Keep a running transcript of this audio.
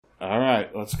All right,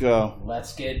 let's go.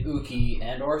 Let's get ooky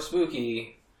and or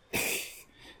spooky.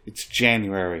 It's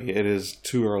January. It is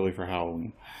too early for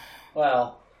Halloween.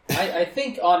 Well, I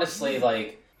think, honestly,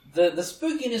 like, the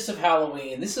spookiness of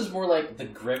Halloween, this is more like the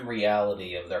grim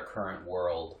reality of their current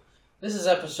world. This is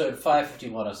episode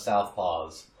 551 of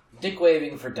Southpaws. Dick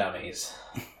waving for dummies.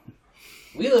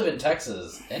 We live in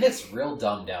Texas, and it's real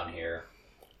dumb down here.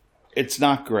 It's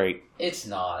not great. It's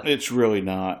not. It's really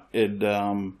not.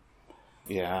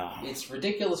 Yeah. It's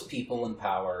ridiculous people in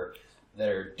power that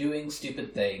are doing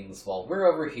stupid things while we're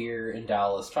over here in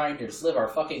Dallas trying to just live our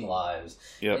fucking lives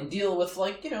and deal with,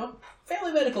 like,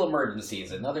 family medical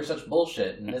emergencies and other such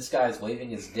bullshit. And this guy's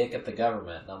waving his dick at the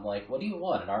government. And I'm like, what do you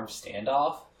want, an armed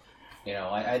standoff?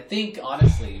 I think,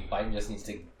 honestly, Biden just needs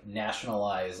to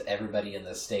nationalize everybody in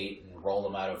the state and roll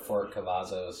them out of Fort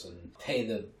Cavazos and pay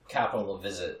the Capitol a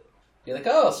visit. Be like,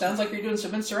 oh, sounds like you're doing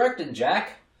some insurrecting,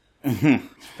 Jack.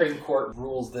 Supreme Court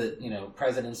rules that,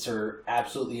 presidents are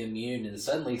absolutely immune, and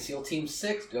suddenly SEAL Team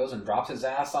 6 goes and drops his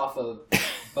ass off a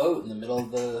boat in the middle of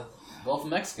the Gulf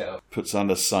of Mexico. Puts on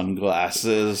the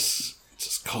sunglasses.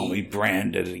 Just call me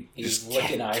Brandon. He's just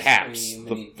licking ice cream.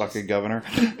 The fucking governor.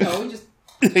 No, he just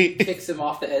kicks him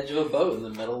off the edge of a boat in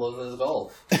the middle of the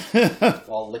Gulf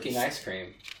while licking ice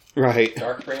cream. Right.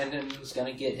 Dark Brandon's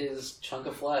gonna get his chunk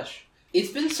of flesh. It's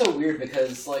been so weird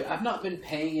because, like, I've not been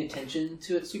paying attention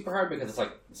to it super hard because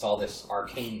it's all this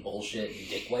arcane bullshit and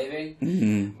dick waving.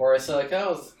 Mm-hmm. Where it's like,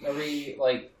 oh, are we,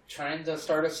 like, trying to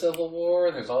start a civil war?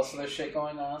 And there's also this shit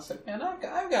going on. It's like, man,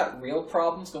 I've got real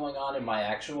problems going on in my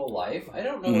actual life. I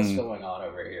don't know what's going on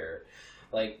over here.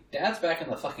 Like, Dad's back in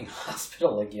the fucking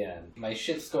hospital again. My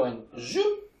shit's going,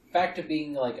 zoop, back to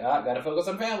being like, gotta focus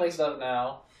on family stuff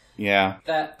now. Yeah.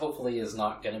 That, hopefully, is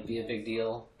not gonna be a big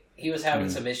deal. He was having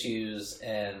some issues,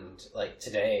 and, like,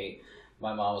 today,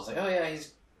 my mom was like, oh, yeah,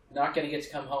 he's not going to get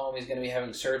to come home. He's going to be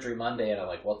having surgery Monday. And I'm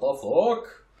like, what the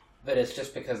fuck? But it's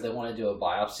just because they want to do a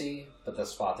biopsy, but the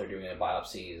spot they're doing a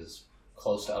biopsy is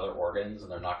close to other organs,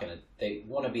 and they're not going to... They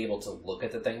want to be able to look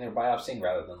at the thing they're biopsying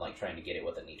rather than, like, trying to get it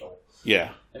with a needle.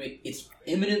 Yeah. I mean, it's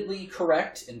eminently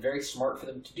correct and very smart for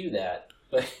them to do that.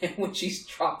 But when she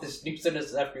dropped this news in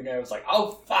this afternoon, I was like,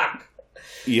 oh, fuck!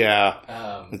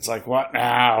 Yeah. It's like, what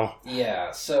now?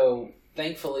 Yeah, so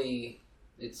thankfully,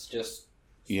 it's just...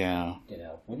 Yeah.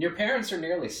 When your parents are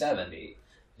nearly 70,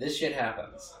 this shit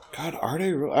happens. God, are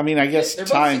they? I mean, I guess they're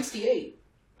time... both 68.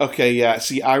 Okay, yeah.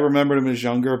 See, I remember them as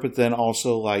younger, but then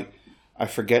also, like, I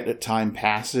forget that time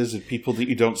passes and people that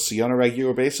you don't see on a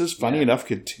regular basis, funny enough,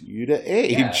 continue to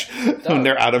age when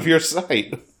they're out of your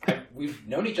sight. We've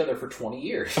known each other for 20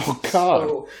 years. Oh, God.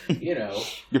 So,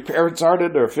 Your parents aren't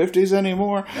in their 50s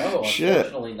anymore? No, shit.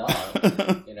 Unfortunately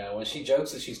not. When she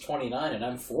jokes that she's 29 and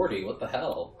I'm 40, what the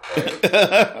hell? Right?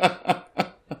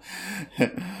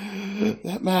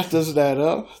 That math doesn't add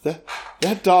up.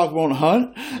 That dog won't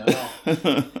hunt. No.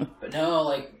 But no,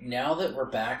 like, now that we're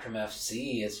back from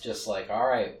FC, it's just like, all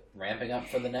right, ramping up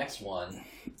for the next one.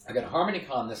 I got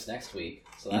HarmonyCon this next week,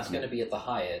 so that's going to be at the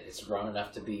Hyatt. It's grown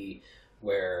enough to be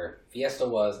where Fiesta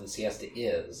was and Siesta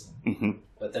is. Mm-hmm.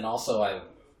 But then also I'm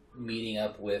meeting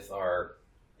up with our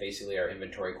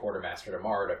inventory quartermaster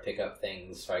tomorrow to pick up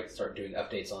things so I can start doing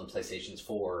updates on PlayStations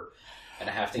 4. And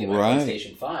I have to get my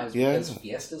PlayStation 5s because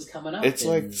Fiesta's coming up. It's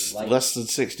like less than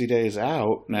 60 days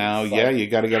out now. Yeah, you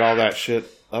got to get all that shit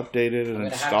updated and installed. I'm going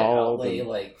to have to outlay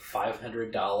like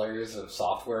 $500 of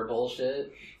software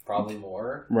bullshit, probably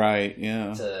more. Right,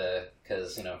 yeah.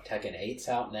 Because, Tekken 8's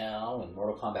out now, and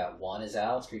Mortal Kombat 1 is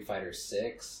out, Street Fighter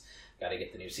 6. Got to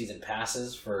get the new season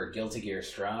passes for Guilty Gear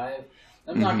Strive.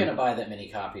 I'm not going to buy that many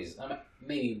copies.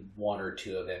 Maybe one or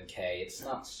two of MK. It's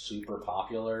not super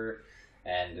popular,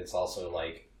 and it's also,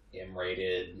 like,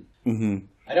 M-rated. Mm-hmm.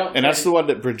 And that's the one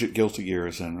that Bridget Guilty Gear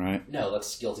is in, right? No,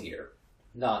 that's Guilty Gear.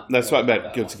 That's what I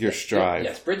meant, Guilty Gear Strive.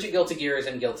 Yes, Bridget Guilty Gear is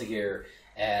in Guilty Gear,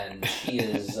 and she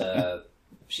is...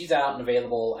 she's out and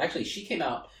available. Actually, she came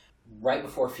out right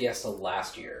before Fiesta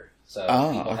last year. So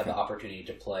people had the opportunity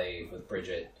to play with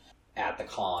Bridget at the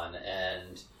con.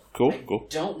 And cool. I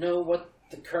don't know what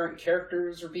the current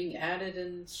characters are being added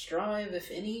in Strive, if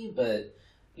any, but,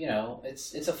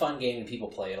 it's a fun game and people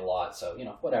play it a lot. So,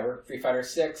 whatever. Street Fighter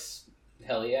 6,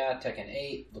 hell yeah. Tekken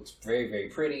 8 looks very, very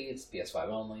pretty. It's PS5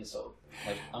 only, so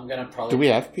I'm going to probably... Do we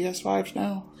have PS5s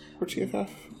now for TFF?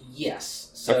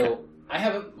 Yes. So I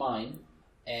have mine.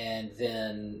 And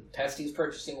then Pesty's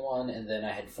purchasing one, and then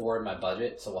I had 4 in my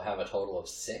budget, so we'll have a total of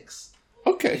 6.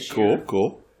 Okay,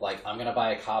 cool. Like, I'm gonna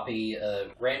buy a copy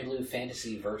of Grand Blue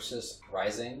Fantasy Versus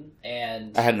Rising,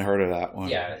 and I hadn't heard of that one.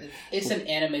 Yeah, it's an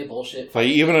anime bullshit. Like,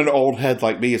 even an old head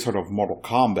like me is sort of Mortal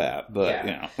Kombat, but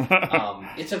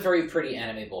it's a very pretty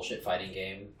anime bullshit fighting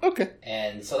game. Okay,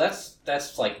 and so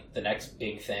that's like the next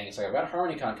big thing. It's like I've got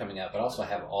HarmonyCon coming up, but also I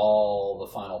have all the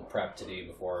final prep to do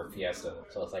before Fiesta.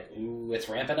 So it's like, ooh, it's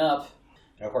ramping up,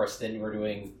 and of course then we're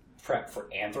doing prep for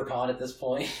Anthrocon at this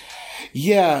point.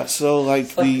 Yeah, so like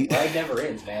the ride never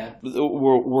ends, man.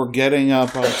 We're getting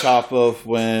up on top of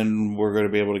when we're going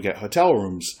to be able to get hotel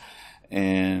rooms,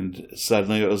 and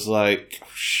suddenly it was like,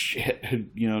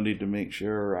 shit, need to make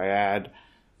sure I add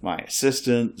my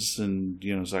assistants, and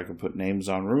so I can put names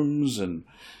on rooms, and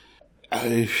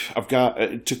I've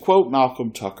got, to quote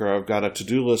Malcolm Tucker, I've got a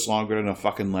to-do list longer than a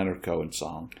fucking Leonard Cohen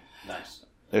song. Nice.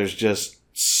 There's just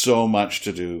so much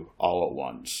to do all at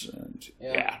once, and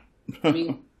yeah. I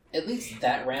mean, at least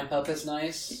that ramp up is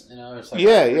nice. It's like,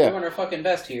 we're doing our fucking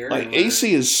best here. Like,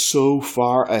 AC is so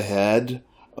far ahead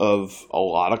of a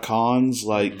lot of cons.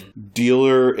 Like,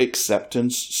 dealer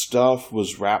acceptance stuff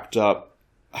was wrapped up.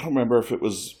 I don't remember if it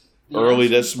was early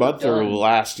this month or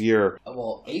last year.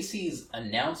 Well, AC's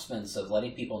announcements of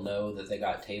letting people know that they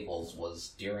got tables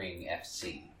was during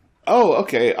FC. Oh,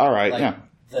 okay. All right. Yeah.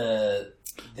 The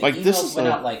emails went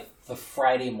out like the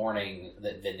Friday morning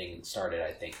that vending started,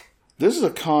 I think. This is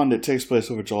a con that takes place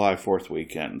over July 4th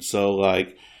weekend. So,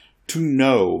 like, to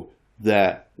know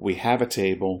that we have a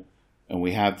table and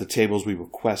we have the tables we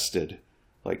requested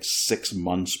like 6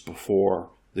 months before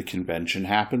the convention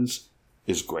happens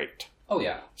is great. Oh,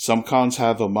 yeah. Some cons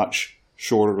have a much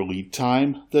shorter lead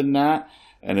time than that,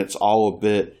 and it's all a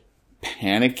bit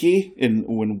panicky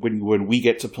when we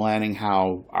get to planning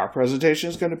how our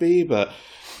presentation is going to be. But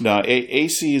no,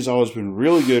 AC has always been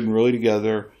really good and really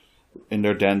together. In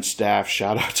their den staff,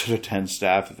 shout out to the den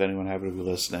staff if anyone happened to be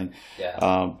listening.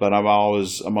 Yeah. But I'm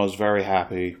always very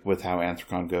happy with how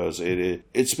Anthrocon goes.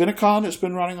 It's been a con that's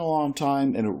been running a long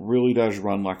time, and it really does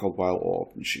run like a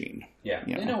well-oiled machine. Yeah,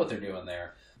 they know what they're doing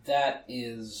there. That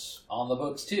is on the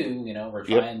books too. We're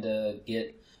trying to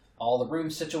get all the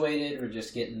rooms situated. We're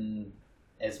just getting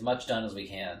as much done as we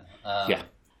can.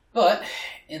 But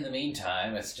in the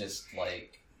meantime, it's just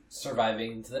like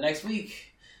surviving to the next week.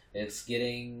 It's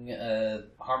getting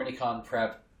HarmonyCon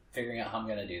prep, figuring out how I'm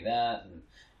going to do that, and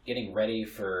getting ready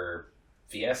for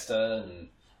Fiesta, and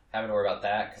having to worry about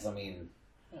that, because, I mean,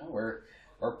 we're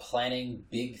planning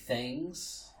big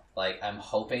things. Like, I'm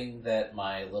hoping that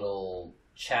my little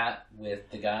chat with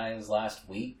the guys last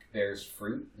week bears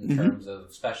fruit in terms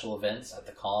of special events at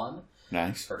the con.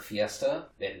 Nice. For Fiesta,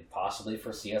 and possibly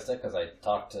for Siesta, because I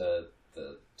talked to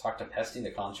Pesty,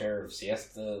 the con chair of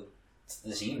Siesta,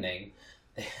 this evening.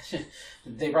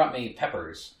 They brought me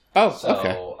peppers. Oh, so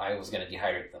okay. I was going to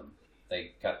dehydrate them.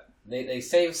 They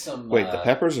saved some. Wait, the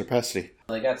peppers or Pesty?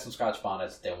 They got some Scotch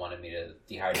bonnets they wanted me to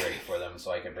dehydrate for them,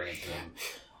 so I could bring it to them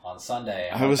on Sunday.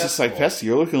 I was just like, Pesty,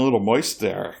 you're looking a little moist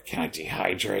there. Can I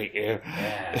dehydrate you?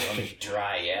 Yeah, let me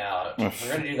dry you out. We're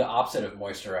going to do the opposite of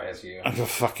moisturize you. I'm a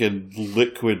fucking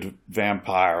liquid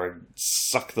vampire and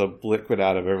suck the liquid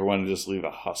out of everyone and just leave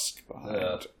a husk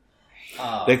behind.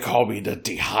 They call me the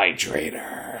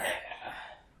dehydrator.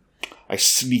 I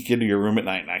sneak into your room at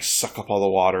night and I suck up all the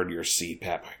water into your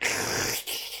CPAP.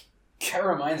 That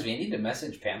reminds me, I need to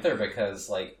message Panther because,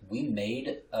 like, we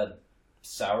made a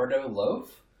sourdough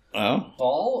loaf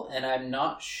ball, and I'm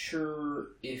not sure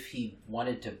if he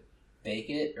wanted to bake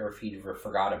it or if he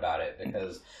forgot about it,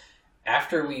 because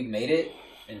after we made it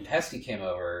and Pesty came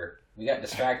over, we got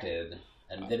distracted.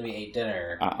 And then we ate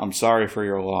dinner. I'm sorry for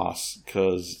your loss,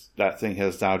 because that thing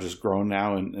has now just grown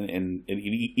now and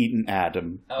eaten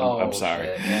Adam. Oh, I'm sorry.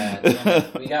 Shit. Yeah,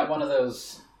 we got one of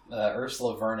those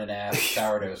Ursula Vernon-ass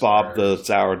sourdough starters. Bob the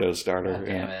sourdough starter. God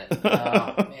damn it.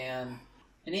 Oh, man.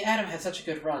 And Adam had such a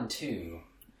good run, too.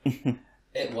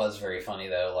 It was very funny,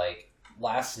 though. Like,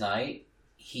 last night,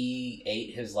 he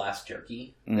ate his last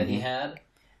jerky that he had,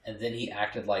 and then he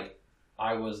acted like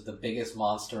I was the biggest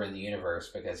monster in the universe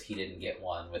because he didn't get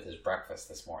one with his breakfast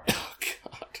this morning. Oh,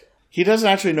 God. He doesn't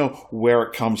actually know where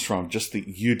it comes from, just that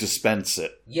you dispense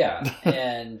it. Yeah,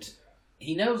 and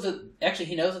he knows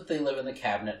that they live in the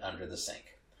cabinet under the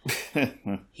sink.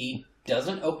 He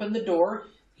doesn't open the door.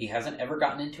 He hasn't ever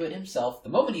gotten into it himself. The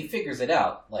moment he figures it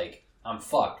out, like, I'm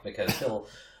fucked, because I'll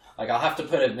have to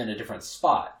put him in a different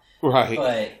spot.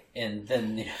 Right. And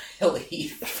then he'll eat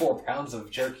 4 pounds of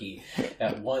jerky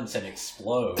at once and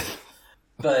explode.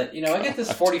 But, I get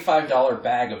this $45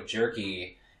 bag of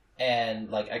jerky, and,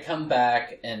 like, I come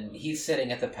back, and he's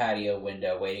sitting at the patio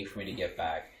window waiting for me to get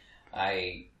back.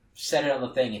 I set it on the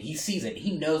thing, and he sees it.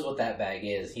 He knows what that bag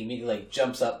is. He immediately like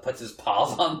jumps up, puts his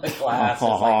paws on the glass, is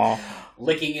like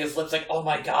licking his lips, like, oh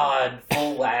my god,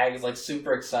 full wags, like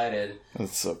super excited.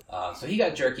 So he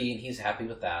got jerky, and he's happy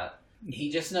with that.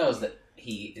 He just knows that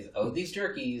he is owed these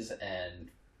jerkies, and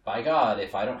by God,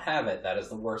 if I don't have it, that is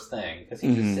the worst thing, because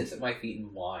he just sits at my feet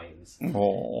and whines.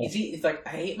 He's like,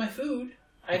 I ate my food.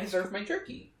 I deserve my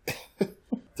jerky.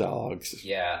 Dogs.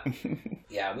 Yeah.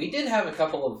 Yeah, we did have a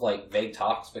couple of, like, vague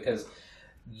talks, because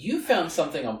you found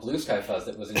something on Blue Sky Fuzz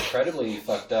that was incredibly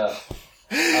fucked up.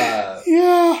 That's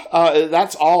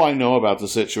all I know about the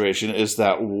situation, is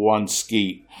that one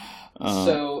skeet.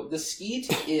 So, the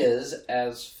skeet is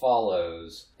as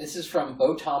follows. This is from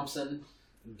Bo Thompson,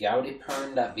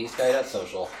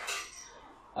 gowdypern.bsky.social.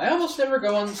 I almost never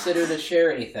go on Consider to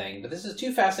share anything, but this is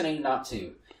too fascinating not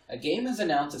to. A game has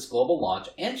announced its global launch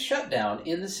and shutdown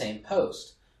in the same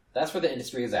post. That's where the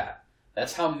industry is at.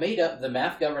 That's how made up the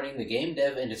math governing the game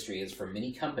dev industry is for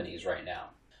many companies right now.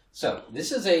 So,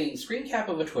 this is a screen cap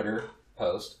of a Twitter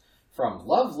post from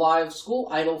Love Live School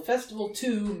Idol Festival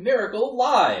 2 Miracle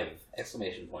Live!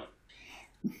 Exclamation point.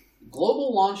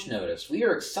 Global launch notice. We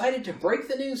are excited to break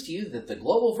the news to you that the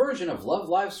global version of Love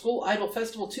Live School Idol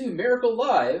Festival 2 Miracle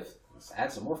Live, let's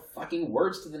add some more fucking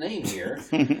words to the name here,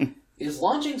 is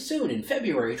launching soon in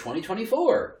February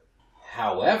 2024.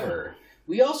 However,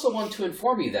 we also want to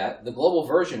inform you that the global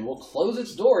version will close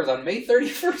its doors on May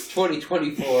 31st,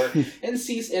 2024, and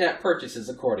cease in-app purchases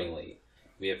accordingly.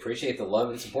 We appreciate the love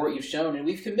and support you've shown, and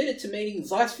we've committed to making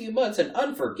these last few months an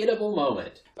unforgettable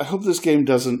moment. I hope this game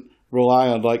doesn't rely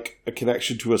on, like, a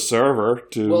connection to a server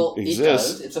to exist. It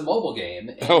does. It's a mobile game.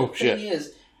 And the thing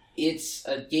is, it's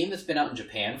a game that's been out in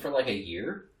Japan for like a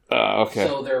year. Okay.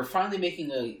 So they're finally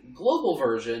making a global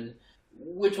version,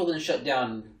 which will then shut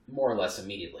down more or less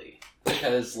immediately.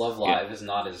 Because Love Live is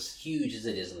not as huge as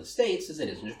it is in the States as it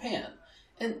is in Japan.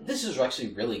 And this is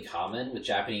actually really common with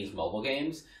Japanese mobile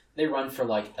games. They run for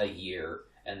like a year,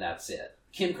 and that's it.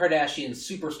 Kim Kardashian's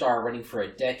Superstar running for a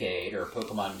decade, or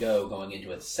Pokemon Go going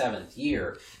into its 7th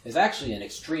year, is actually an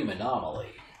extreme anomaly.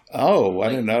 Oh, I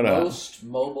didn't know that. Most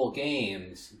mobile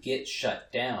games get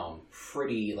shut down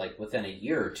pretty, like, within a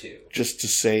year or two. Just to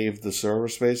save the server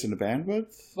space and the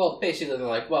bandwidth? Well, basically they're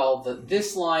like, well,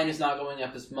 this line is not going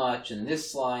up as much, and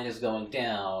this line is going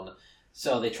down,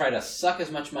 so they try to suck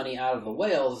as much money out of the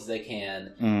whales as they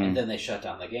can, and then they shut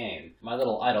down the game. My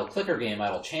little idle clicker game,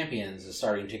 Idle Champions, is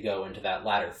starting to go into that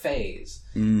latter phase.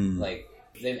 Like,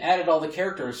 they've added all the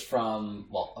characters from,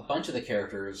 well, a bunch of the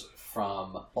characters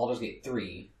from Baldur's Gate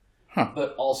 3,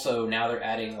 but also now they're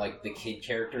adding, like, the kid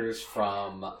characters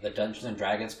from the Dungeons &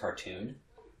 Dragons cartoon.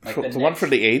 Like the one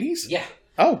from the 80s? Yeah.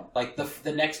 Oh. Like,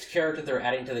 the next character they're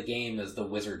adding to the game is the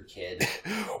Wizard Kid.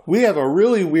 We have a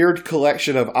really weird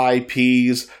collection of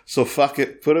IPs, so fuck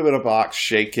it, put them in a box,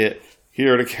 shake it.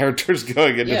 Here are the characters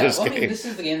going into this game. I mean, this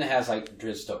is the game that has, like,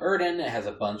 Drizzt Do'Urden. It has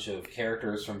a bunch of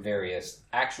characters from various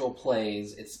actual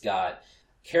plays. It's got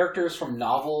characters from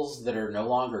novels that are no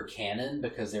longer canon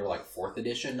because they were, like, 4th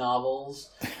edition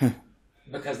novels.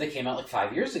 Because they came out, like,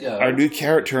 5 years ago. Our new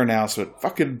character announcement.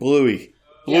 Fucking Bluey.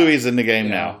 Bluey's in the game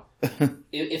now.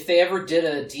 If they ever did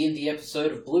a D&D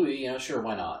episode of Bluey, sure,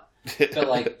 why not? But,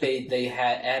 like, they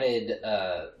had added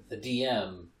the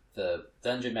DM, the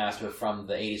Dungeon Master from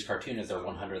the 80s cartoon, as their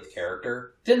 100th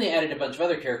character. Then they added a bunch of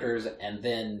other characters, and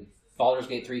then Baldur's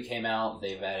Gate 3 came out.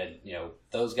 They've added,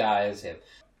 those guys. They have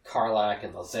Karlach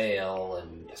and Lae'zel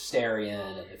and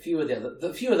Astarion and a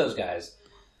few of those guys.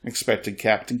 Expected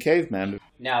Captain Caveman.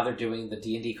 Now they're doing the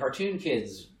D&D cartoon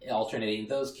kids, alternating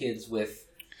those kids with...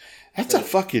 That's a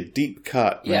fucking deep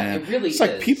cut, man. Yeah, it really is. It's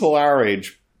like people our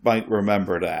age might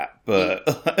remember that,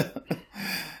 but...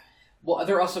 Well,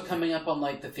 they're also coming up on,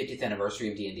 like, the 50th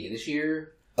anniversary of D&D this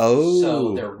year. Oh.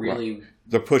 So they're really...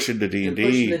 They're pushing the D&D They're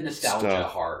pushing the nostalgia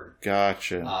stuff hard.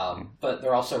 Gotcha. But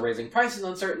they're also raising prices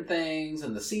on certain things,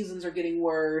 and the seasons are getting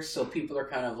worse, so people are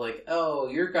kind of like, oh,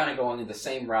 you're kind of going in the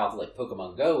same route like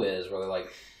Pokemon Go is, where they're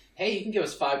like, hey, you can give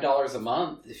us $5 a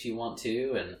month if you want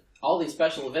to, and all these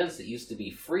special events that used to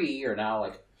be free are now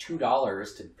like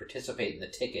 $2 to participate in the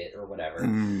ticket or whatever.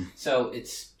 So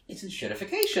it's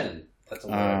shitification. That's a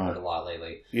word I've heard a lot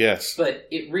lately. Yes. But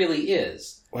it really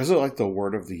is. Was it like the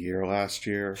word of the year last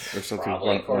year or something?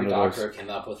 Probably. Cory Doctorow came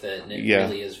up with it, and it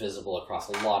really is visible across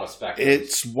a lot of spectrums.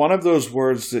 It's one of those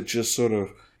words that just sort of...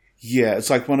 Yeah, it's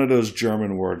like one of those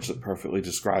German words that perfectly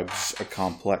describes a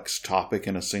complex topic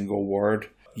in a single word.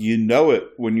 You know it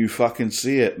when you fucking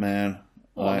see it, man.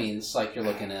 Well, I mean, it's like you're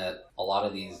looking at a lot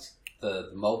of these...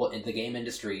 The game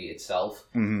industry itself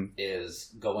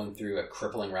is going through a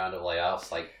crippling round of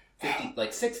layoffs. Like,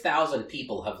 6,000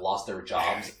 people have lost their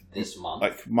jobs this month.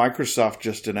 Like, Microsoft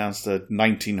just announced that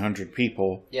 1,900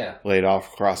 people laid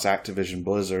off across Activision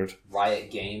Blizzard.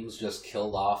 Riot Games just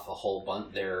killed off a whole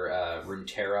bunch. Their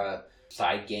Runeterra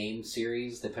side game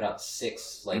series. They put out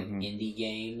 6 indie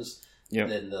games.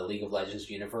 Then the League of Legends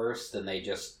universe. Then they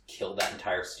just killed that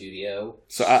entire studio.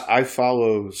 So I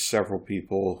follow several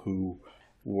people who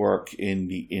work in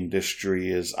the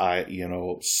industry as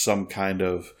some kind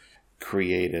of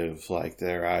creative, like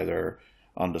they're either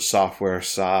on the software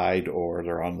side or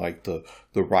they're on like the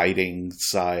writing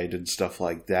side and stuff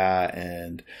like that,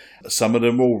 and some of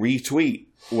them will retweet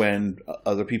when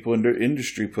other people in the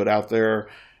industry put out their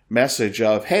message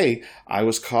of, hey, I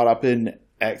was caught up in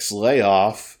X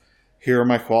layoff, here are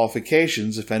my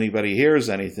qualifications if anybody hears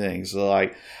anything. So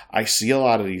like I see a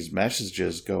lot of these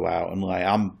messages go out, and like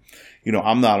I'm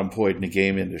not employed in the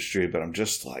game industry, but I'm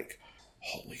just like,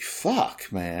 holy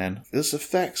fuck, man. This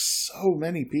affects so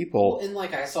many people. Well, and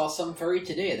like I saw some furry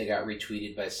today that got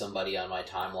retweeted by somebody on my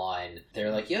timeline. They're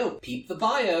like, yo, peep the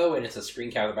bio. And it's a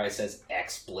screen capture by says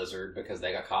X Blizzard because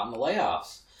they got caught in the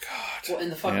layoffs. God. Well,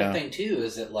 and the fucked up thing too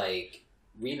is that like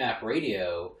Remap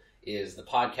Radio is the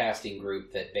podcasting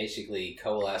group that basically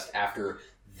coalesced after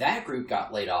that group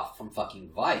got laid off from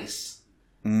fucking Vice.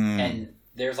 And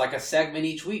there's like a segment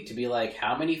each week to be like,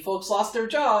 how many folks lost their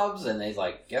jobs? And they're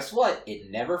like, guess what? It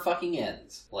never fucking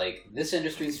ends. Like, this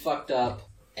industry's fucked up,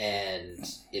 and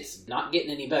it's not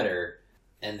getting any better.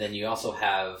 And then you also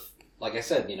have, like I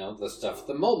said, the stuff,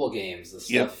 the mobile games, the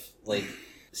stuff, like,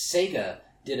 Sega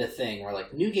did a thing where,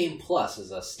 like, New Game Plus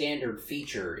is a standard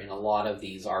feature in a lot of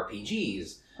these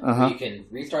RPGs. You can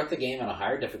restart the game on a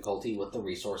higher difficulty with the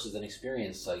resources and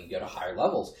experience, so you go to higher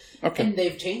levels. Okay. And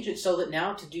they've changed it so that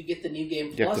now to get the New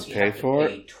Game Plus, you have to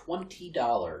pay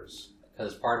 $20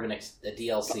 because part of a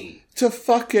DLC. To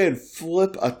fucking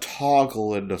flip a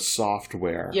toggle into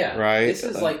software. Yeah. Right? This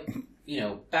is like,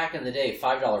 back in the day,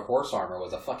 $5 horse armor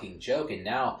was a fucking joke, and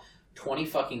now $20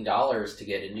 fucking to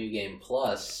get a New Game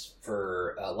Plus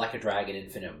for Like a Dragon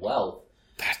Infinite Wealth.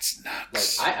 That's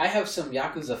nuts. Like, I have some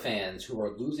Yakuza fans who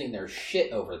are losing their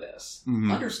shit over this.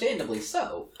 Understandably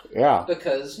so. Yeah.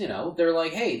 Because, they're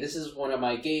like, hey, this is one of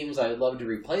my games, I'd love to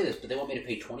replay this, but they want me to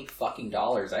pay $20 fucking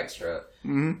extra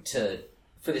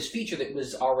for this feature that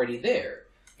was already there.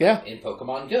 Yeah. In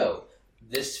Pokemon Go.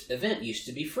 This event used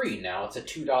to be free, now it's a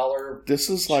 $2 This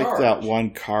is charge. Like that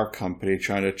one car company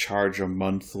trying to charge a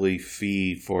monthly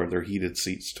fee for their heated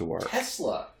seats to work.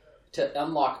 Tesla. To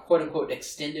unlock quote-unquote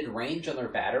extended range on their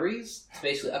batteries to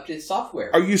basically update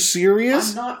software. Are you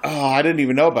serious? I'm not. Oh, I didn't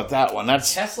even know about that one.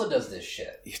 Tesla does this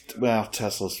shit. Well,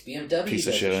 Tesla's BMW piece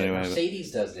does of shit this anyway.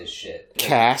 Mercedes does this shit.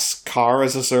 Car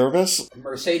as a service?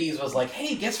 Mercedes was like,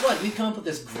 hey, guess what? We've come up with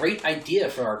this great idea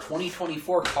for our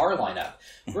 2024 car lineup.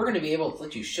 We're going to be able to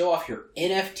let you show off your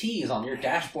NFTs on your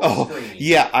dashboard screen.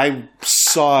 Yeah, I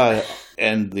saw it,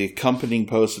 and the accompanying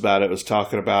post about it was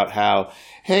talking about how,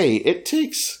 hey, it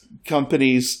takes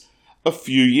companies a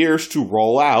few years to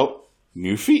roll out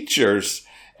new features,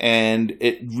 and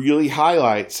it really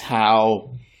highlights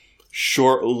how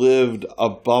short-lived a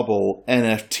bubble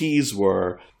NFTs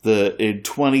were. In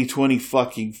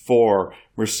 2024,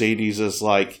 Mercedes is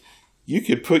like, you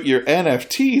could put your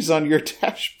NFTs on your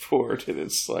dashboard, and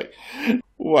it's like,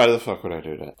 why the fuck would I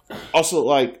do that? Also,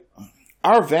 like,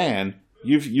 our van,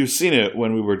 you've seen it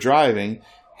when we were driving,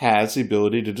 has the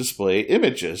ability to display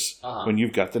images when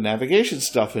you've got the navigation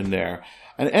stuff in there.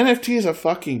 An NFT is a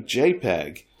fucking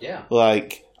JPEG. Yeah.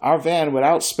 Like, our van,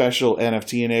 without special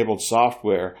NFT-enabled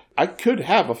software, I could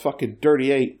have a fucking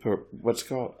Dirty Ape, or what's it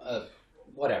called?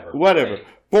 Whatever.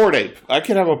 Bored Ape. I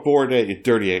could have a Bored Ape.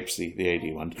 Dirty Ape's the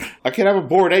AD one. I could have a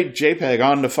Bored Ape JPEG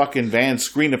on the fucking van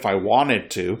screen if I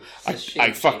wanted to.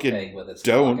 I fucking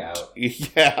don't.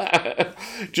 Yeah.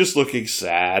 Just looking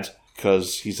sad.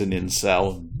 Because he's an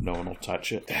incel and no one will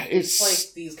touch it. It's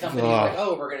like these companies are like,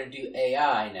 oh, we're going to do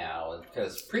AI now.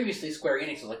 Because previously Square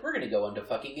Enix was like, we're going to go into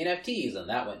fucking NFTs, and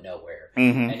that went nowhere.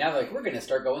 And now they're like, we're going to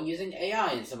start using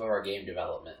AI in some of our game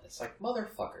development. It's like,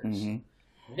 motherfuckers.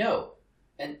 No.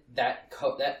 And that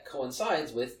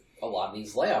coincides with a lot of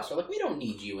these layoffs. They're like, we don't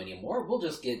need you anymore. We'll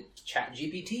just get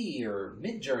ChatGPT or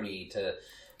Midjourney to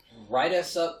write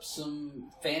us up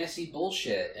some fantasy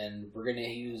bullshit, and we're going to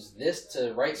use this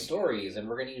to write stories, and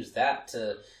we're going to use that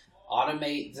to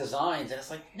automate designs. And it's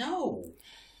like, no,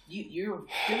 you're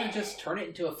going to just turn it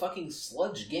into a fucking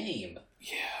sludge game.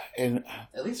 Yeah, and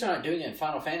at least they're not doing it in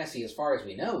Final Fantasy as far as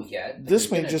we know yet.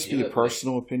 This may just be a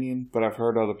personal opinion, but I've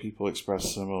heard other people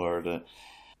express similar that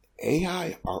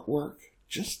AI artwork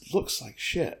just looks like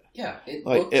shit. Yeah,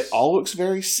 it all looks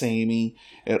very samey.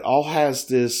 It all has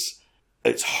this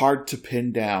it's hard to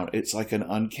pin down. It's like an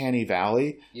uncanny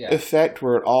valley effect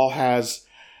where it all has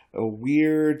a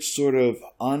weird sort of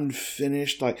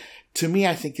unfinished, like, to me,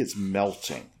 I think it's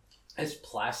melting. It's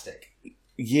plastic.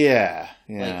 Yeah.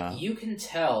 Like, you can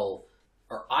tell,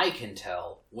 or I can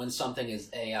tell, when something is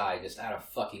AI just at a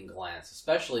fucking glance,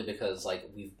 especially because, like,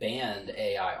 we've banned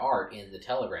AI art in the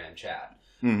Telegram chat.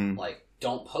 Mm-hmm. Like,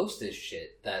 don't post this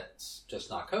shit. That's just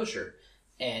not kosher.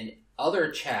 And other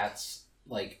chats,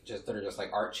 like, that are just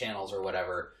like art channels or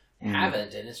whatever,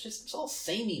 haven't, and it's all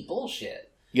samey bullshit.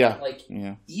 Yeah. Like,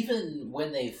 even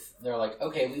when they're like,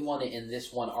 okay, we want it in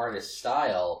this one artist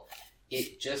style,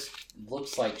 it just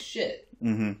looks like shit.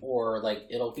 Mm-hmm. Or, like,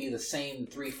 it'll be the same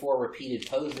 3-4 repeated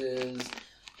poses,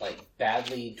 like,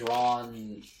 badly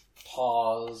drawn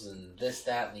paws, and this,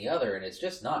 that, and the other, and it's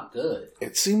just not good.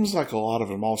 It seems like a lot of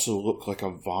them also look like a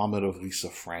vomit of Lisa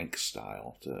Frank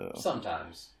style, too.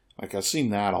 Sometimes. Like, I've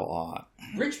seen that a lot.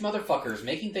 Rich motherfuckers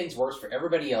making things worse for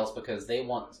everybody else because they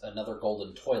want another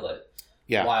golden toilet.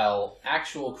 Yeah. While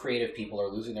actual creative people are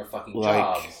losing their fucking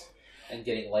jobs and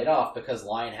getting laid off because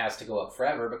Lion has to go up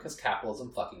forever because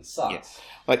capitalism fucking sucks. Yeah.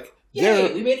 Like,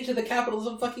 yay, we made it to the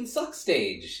capitalism fucking sucks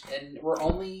stage, and we're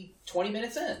only 20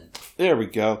 minutes in. There we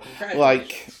go.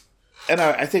 Like, and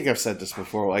I think I've said this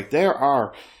before, like, there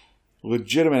are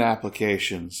legitimate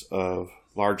applications of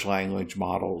large language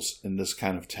models in this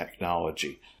kind of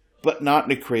technology, but not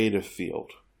in a creative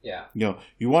field. Yeah. You know,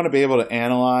 you want to be able to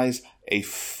analyze a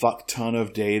fuck ton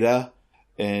of data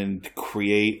and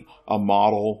create a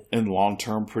model and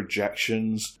long-term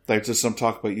projections. Like, there's some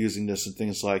talk about using this in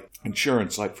things like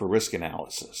insurance, like for risk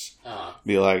analysis.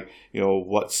 Be like, you know,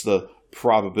 what's the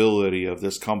probability of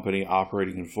this company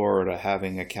operating in Florida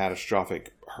having a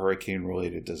catastrophic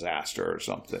hurricane-related disaster or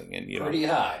something? And, you know, pretty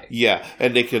high. Yeah,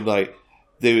 and they could, like,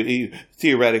 they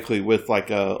theoretically, with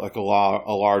like a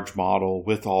large model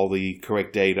with all the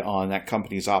correct data on that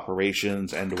company's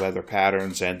operations and the weather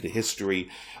patterns and the history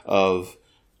of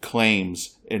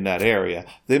claims in that area,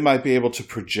 they might be able to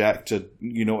project a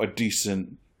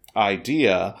decent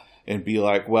idea and be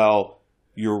like, well,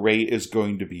 your rate is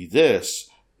going to be this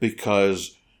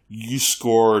because you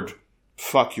scored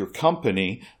fuck your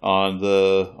company on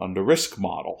the risk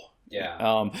model.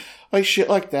 Yeah. Like shit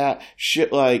like that.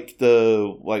 Shit like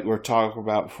we're talking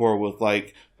about before with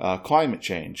like climate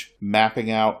change, mapping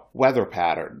out weather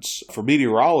patterns. For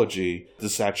meteorology,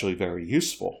 this is actually very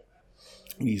useful.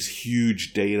 These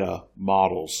huge data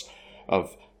models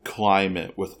of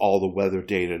climate with all the weather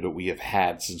data that we have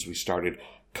had since we started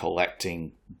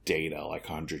collecting data like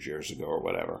 100 years ago or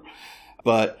whatever.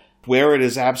 But where it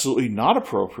is absolutely not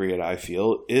appropriate, I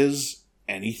feel, is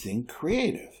anything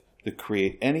creative. To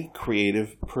create any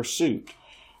creative pursuit.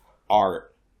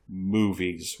 Art,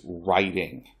 movies,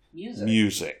 writing,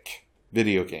 music,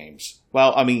 video games.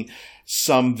 Well, I mean,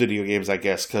 some video games, I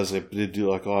guess, because they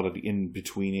do like a lot of the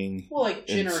in-betweening. Well, like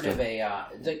generative AI.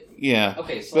 Yeah.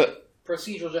 Okay, so like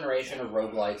procedural generation of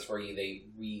roguelikes where they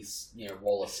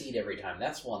roll a seed every time.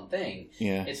 That's one thing.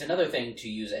 Yeah. It's another thing to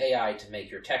use AI to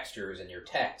make your textures and your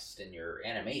text and your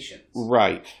animations.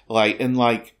 Right.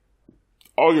 Like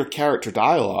all your character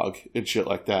dialogue and shit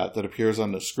like that appears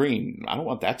on the screen. I don't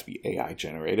want that to be AI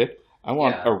generated. I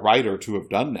want a writer to have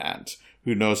done that,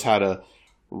 who knows how to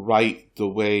write the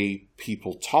way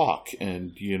people talk,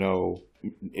 and, you know,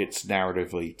 it's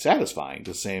narratively satisfying,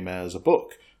 the same as a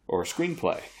book or a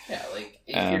screenplay. Yeah, like,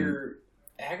 if you're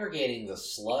aggregating the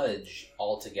sludge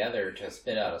all together to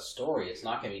spit out a story, it's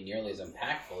not going to be nearly as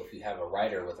impactful if you have a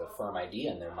writer with a firm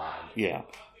idea in their mind. Yeah.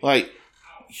 Like,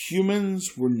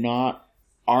 humans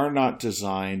are not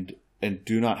designed and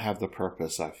do not have the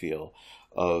purpose, I feel,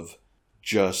 of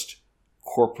just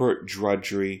corporate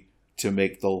drudgery to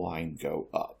make the line go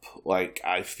up. Like,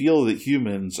 I feel that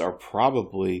humans are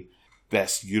probably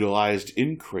best utilized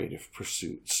in creative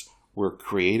pursuits. We're a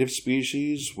creative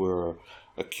species. We're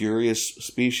a curious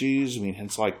species. I mean,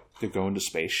 hence, like, they're going to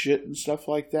space shit and stuff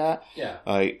like that. Yeah.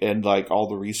 And, like, all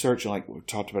the research, and, like, we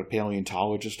talked about a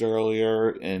paleontologist earlier,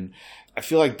 and I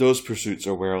feel like those pursuits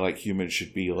are where, like, humans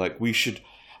should be. Like, we should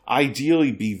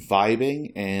ideally be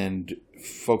vibing and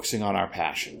focusing on our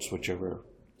passions, whichever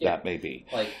that may be.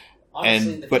 Like,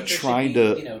 honestly, the future should be,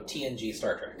 TNG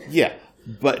Star Trek. Yeah.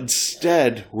 But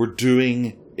instead, we're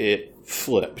doing it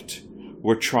flipped.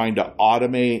 We're trying to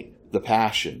automate the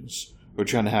passions. We're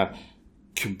trying to have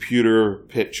computer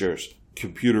pictures,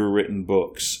 computer written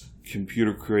books,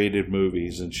 computer created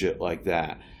movies and shit like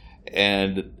that.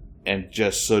 And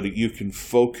just so that you can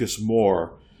focus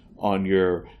more on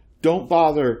don't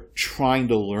bother trying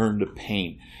to learn to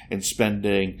paint and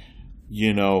spending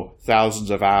thousands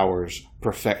of hours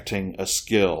perfecting a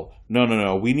skill.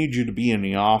 No. We need you to be in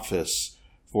the office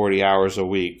 40 hours a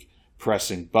week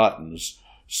pressing buttons.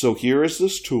 So here is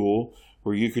this tool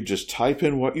where you could just type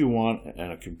in what you want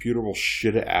and a computer will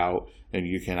shit it out and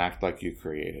you can act like you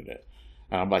created it.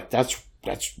 And I'm like, that's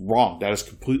wrong. That is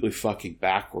completely fucking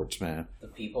backwards, man. The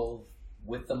people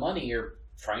with the money are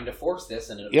trying to force this,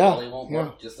 and it probably won't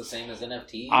work just the same as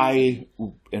NFTs.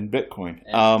 And Bitcoin.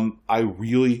 I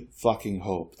really fucking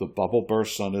hope the bubble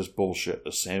bursts on this bullshit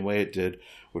the same way it did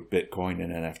with Bitcoin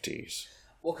and NFTs.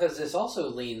 Well, because this also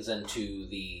leans into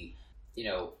the,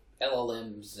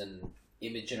 LLMs and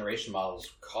image generation models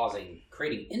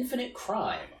creating infinite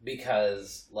crime.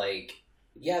 Because,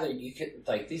 you can,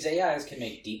 these AIs can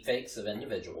make deepfakes of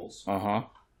individuals. Uh-huh.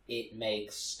 It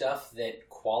makes stuff that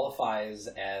qualifies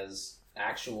as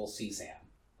actual CSAM.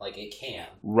 It can.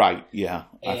 Right, yeah.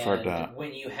 I've heard that.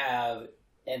 When you have...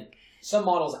 And some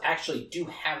models actually do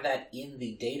have that in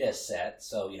the data set,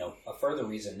 so, a further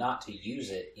reason not to use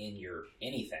it in your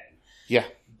anything. Yeah.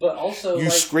 But also... You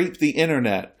scrape the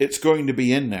internet, it's going to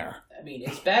be in there. I mean,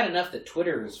 it's bad enough that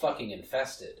Twitter is fucking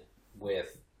infested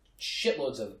with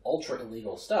shitloads of ultra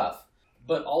illegal stuff,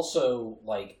 but also,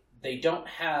 they don't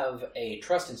have a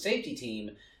trust and safety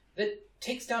team that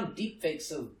takes down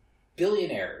deepfakes of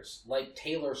billionaires like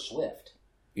Taylor Swift.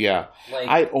 Yeah.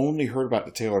 I only heard about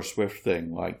the Taylor Swift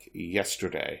thing,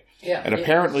 yesterday. Yeah. And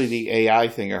apparently the AI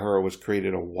thing of her was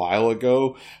created a while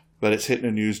ago, but it's hitting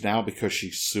the news now because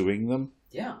she's suing them.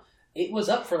 Yeah. It was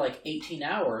up for 18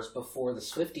 hours before the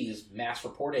Swifties mass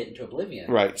reported it into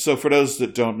oblivion. Right. So for those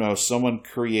that don't know, someone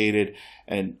created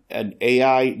an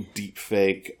AI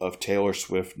deepfake of Taylor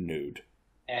Swift nude.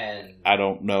 And I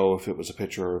don't know if it was a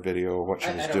picture or a video or what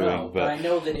she was doing. Know, but I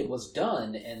know that it was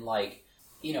done, and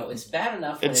it's bad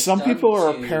enough. And some people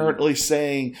are apparently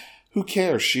saying, "Who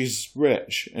cares? She's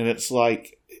rich," and it's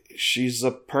she's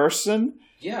a person,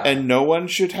 and no one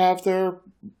should have their,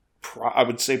 I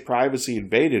would say, privacy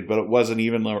invaded. But it wasn't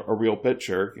even a real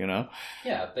picture,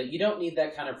 Yeah, but you don't need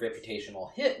that kind of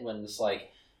reputational hit when it's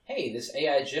hey, this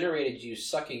AI generated you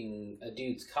sucking a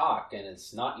dude's cock, and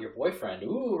it's not your boyfriend.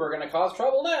 Ooh, we're going to cause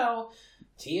trouble now.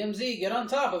 TMZ, get on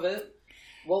top of it.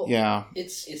 Well, yeah.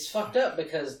 It's fucked up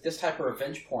because this type of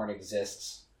revenge porn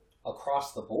exists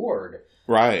across the board.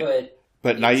 Right.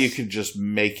 But now you can just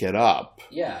make it up.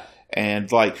 Yeah. And,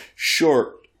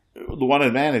 sure, the one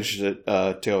advantage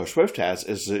that Taylor Swift has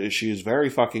is that she is very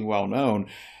fucking well known,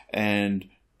 and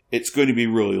it's going to be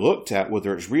really looked at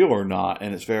whether it's real or not,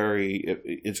 and it's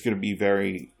going to be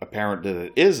very apparent that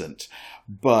it isn't.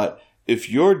 But if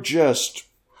you're just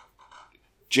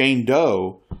Jane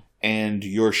Doe and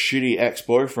your shitty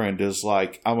ex-boyfriend is I'm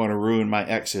going to ruin my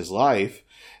ex's life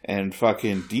and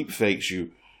fucking deepfakes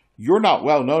you, you're not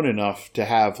well known enough to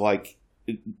have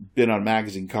been on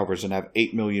magazine covers and have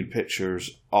 8 million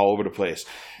pictures all over the place.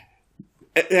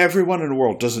 Everyone in the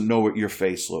world doesn't know what your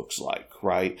face looks like,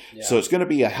 right? Yeah. So it's going to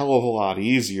be a hell of a lot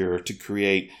easier to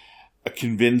create a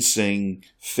convincing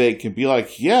fake and be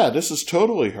yeah, this is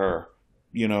totally her,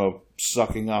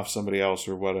 sucking off somebody else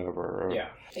or whatever. Yeah.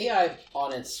 AI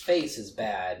on its face is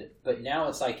bad, but now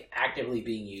it's actively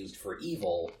being used for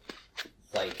evil,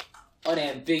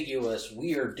 unambiguous,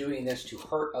 we are doing this to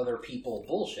hurt other people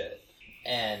bullshit.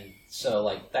 And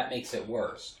so that makes it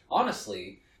worse.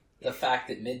 Honestly, the fact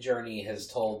that Midjourney has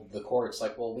told the courts,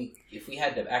 if we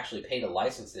had to actually pay to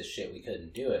license this shit, we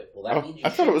couldn't do it. Well, that means I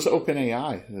thought it was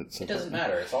OpenAI. It doesn't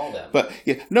matter. It's all them. But,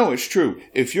 no, it's true.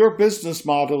 If your business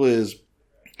model is,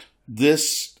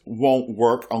 this won't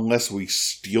work unless we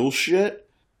steal shit,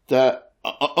 that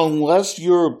unless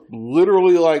you're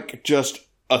literally, just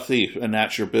a thief and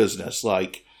that's your business,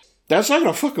 that's not going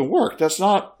to fucking work. That's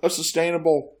not a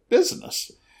sustainable business.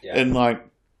 Yeah. And,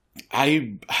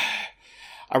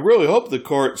 I really hope the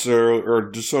courts are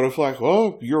just sort of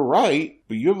well, you're right,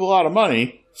 but you have a lot of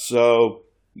money, so,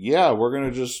 yeah, we're going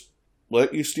to just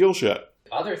let you steal shit.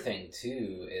 Other thing,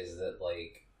 too, is that,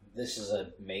 this is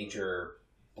a major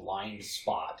blind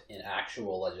spot in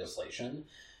actual legislation.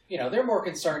 They're more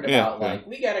concerned about,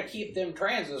 we got to keep them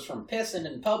transes from pissing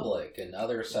in public and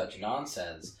other such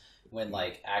nonsense. When,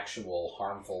 actual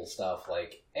harmful stuff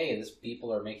hey, these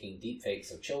people are making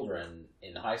deepfakes of children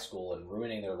in high school and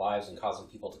ruining their lives and causing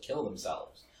people to kill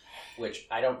themselves. Which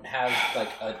I don't have,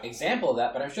 an example of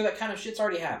that, but I'm sure that kind of shit's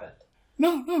already happened.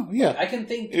 No, yeah. I can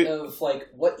think of,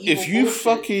 what evil if you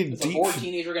fucking a poor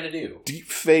teenager going to do.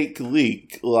 Deepfake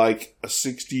leak, a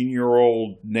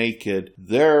 16-year-old naked,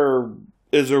 there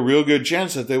is a real good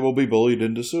chance that they will be bullied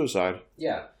into suicide.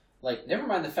 Yeah. Never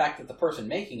mind the fact that the person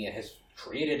making it has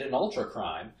created an ultra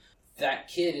crime, that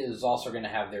kid is also going to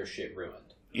have their shit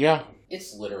ruined. Yeah.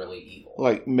 It's literally evil.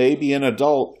 Like, maybe an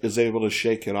adult is able to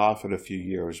shake it off in a few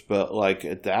years, but, like,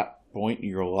 at that point in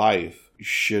your life,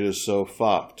 shit is so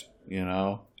fucked, you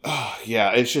know?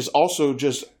 Yeah, it's just also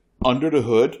just under the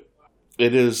hood.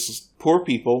 It is poor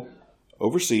people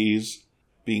overseas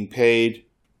being paid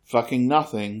fucking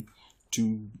nothing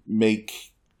to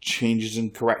make changes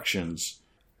and corrections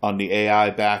on the AI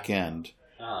back end.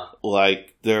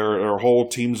 Like, there are whole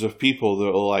teams of people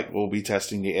that will be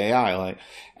testing the AI, like,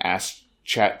 ask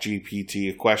ChatGPT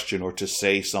a question or to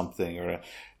say something or to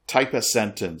type a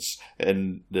sentence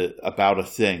about a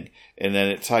thing, and then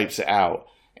it types it out,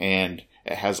 and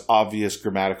it has obvious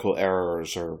grammatical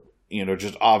errors or, you know,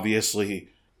 just obviously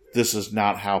this is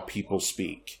not how people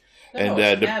speak. No,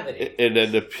 it's Mavity.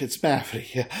 It's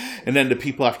Mavity, yeah. And then the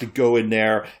people have to go in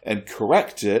there and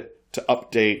correct it to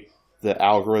update the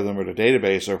algorithm or the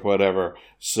database or whatever,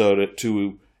 so that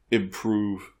to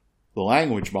improve the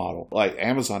language model. Like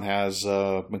Amazon has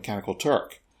Mechanical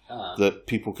Turk that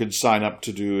people could sign up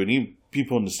to do, and even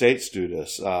people in the States do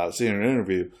this. Seeing an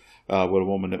interview with a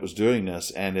woman that was doing this,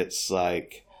 and it's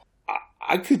like,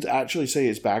 I could actually say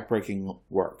it's backbreaking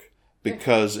work,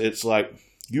 because it's like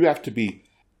you have to be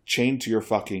chained to your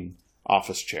fucking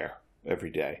office chair every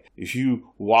day. If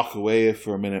you walk away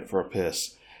for a minute for a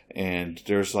piss, and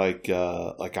there's like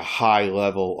a high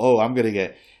level, I'm going to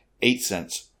get 8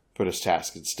 cents for this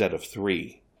task instead of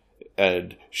 3.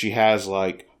 And she has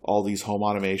like all these home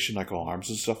automation, like alarms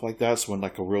and stuff like that. So when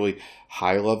like a really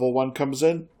high level one comes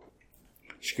in,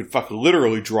 she could fucking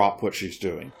literally drop what she's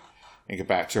doing and get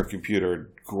back to her computer and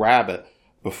grab it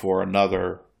before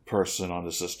another person on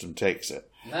the system takes it.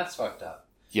 And that's fucked up.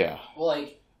 Yeah. Well,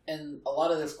 like, and a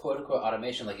lot of this quote-unquote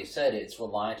automation, like you said, it's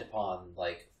reliant upon,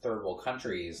 like, third world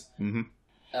countries. Mm-hmm.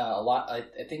 I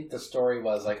think the story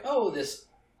was like, this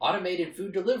automated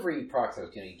food delivery process,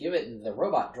 you give it and the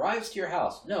robot drives to your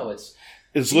house. No,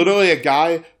 it's literally a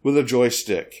guy with a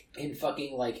joystick. In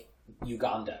fucking, like,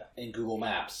 Uganda, in Google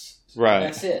Maps. Right.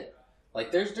 That's it.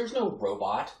 Like, there's no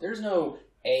robot. There's no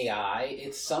AI.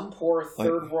 It's some poor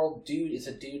third world dude. It's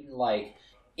a dude in, like,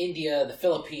 India, the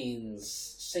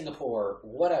Philippines, Singapore,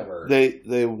 whatever.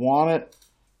 They want it,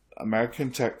 American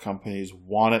tech companies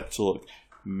want it to look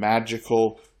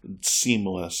magical and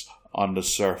seamless on the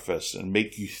surface and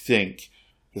make you think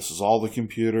this is all the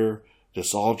computer,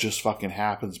 this all just fucking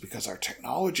happens because our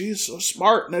technology is so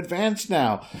smart and advanced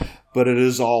now. But it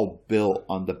is all built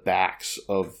on the backs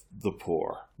of the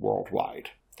poor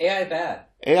worldwide. AI bad.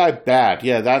 AI bad.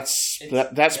 Yeah, that's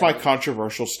my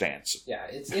controversial stance. Yeah,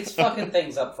 it's fucking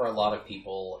things up for a lot of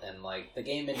people, and like the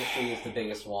game industry is the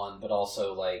biggest one, but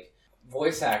also like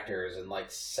voice actors and like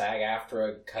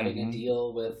SAG-AFTRA cutting a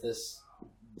deal with this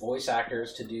voice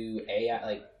actors to do AI,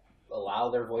 like allow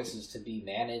their voices to be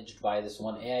managed by this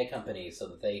one AI company so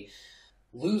that they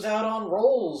lose out on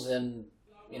roles in,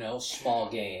 small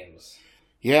games.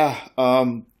 Yeah,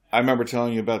 I remember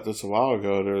telling you about this a while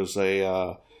ago. There was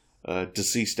a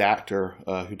deceased actor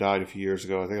who died a few years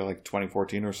ago, I think like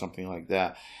 2014 or something like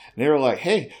that. And they were like,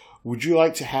 hey, would you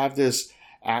like to have this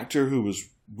actor who was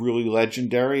really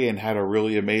legendary and had a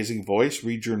really amazing voice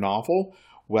read your novel?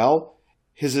 Well,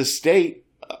 his estate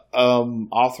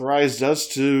authorized us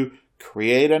to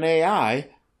create an AI,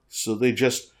 so they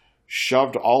just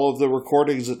shoved all of the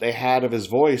recordings that they had of his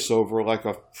voice over like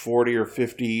a 40 or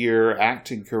 50 year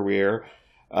acting career.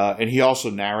 And he also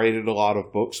narrated a lot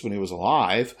of books when he was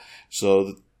alive.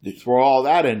 So you throw all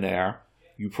that in there,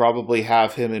 you probably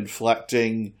have him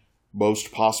inflecting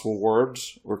most possible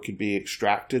words, or could be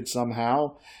extracted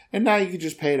somehow. And now you can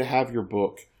just pay to have your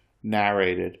book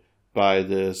narrated by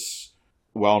this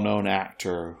well-known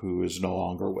actor who is no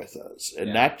longer with us.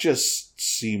 And that just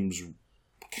seems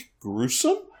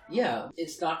gruesome. Yeah,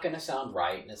 it's not going to sound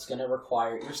right, and it's going to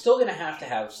require... You're still going to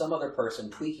have some other person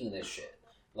tweaking this shit.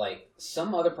 Like,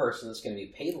 some other person that's going to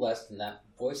be paid less than that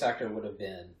voice actor would have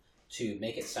been to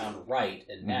make it sound right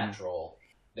and natural,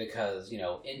 because,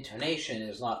 intonation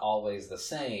is not always the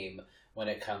same when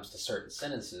it comes to certain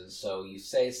sentences. So you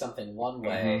say something one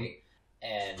way,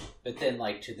 but then,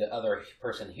 like, to the other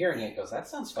person hearing it goes, that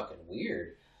sounds fucking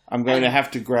weird. I'm going to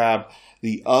have to grab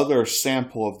the other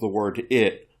sample of the word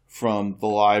it from the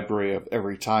library of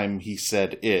every time he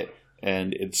said it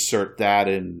and insert that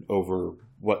in over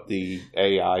what the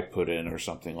AI put in or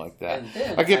something like that.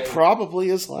 It probably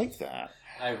is like that.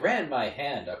 I ran my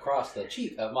hand across the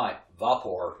cheek of my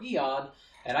Vapor Eon,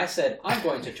 and I said, I'm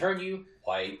going to turn you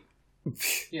white.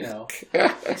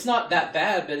 It's not that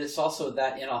bad, but it's also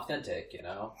that inauthentic,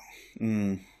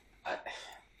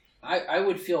 I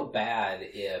would feel bad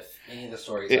if any of the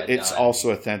stories it's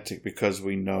also authentic because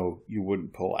we know you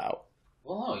wouldn't pull out.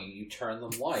 Well, no, you turn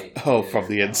them white. Oh, from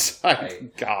the inside.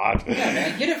 Right. God. Yeah,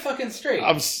 man, get it fucking straight.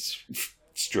 I'm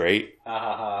straight.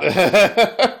 Well,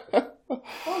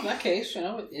 in that case,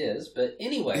 it is. But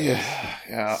anyway.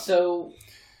 Yeah. So.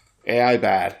 AI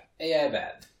bad. AI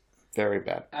bad. Very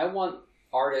bad. I want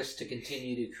artists to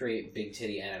continue to create big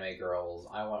titty anime girls.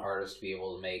 I want artists to be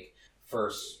able to make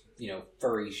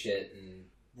furry shit and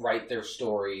write their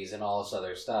stories and all this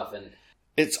other stuff. And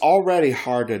it's already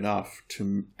hard enough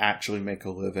to actually make a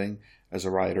living as a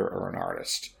writer or an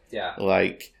artist. Yeah.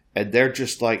 And they're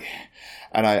just like,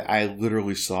 and I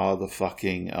literally saw the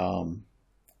fucking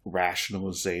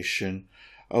rationalization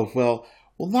of, well,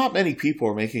 not many people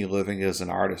are making a living as an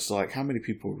artist. So how many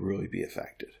people would really be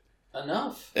affected?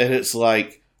 Enough. And it's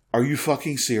like, are you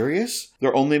fucking serious?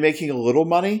 They're only making a little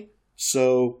money,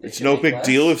 so it's no big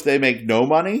deal if they make no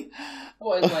money?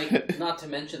 Well, and not to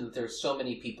mention that there's so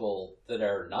many people that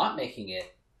are not making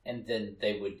it, and then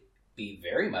they would be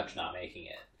very much not making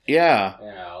it. Yeah.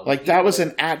 That was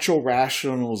an actual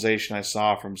rationalization I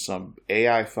saw from some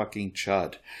AI fucking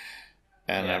chud.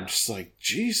 And I'm just like,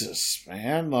 Jesus,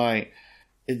 man,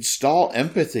 install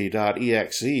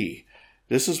empathy.exe.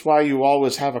 This is why you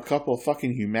always have a couple of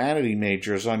fucking humanity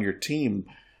majors on your team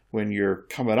when you're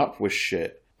coming up with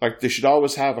shit. They should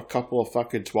always have a couple of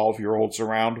fucking 12-year-olds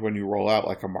around when you roll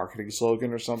out a marketing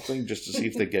slogan or something, just to see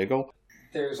if they giggle.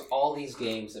 There's all these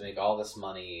games that make all this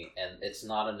money, and it's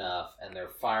not enough, and they're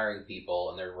firing people,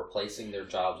 and they're replacing their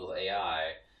jobs with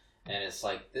AI. And it's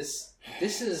like, this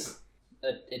is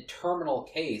a terminal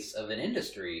case of an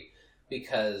industry,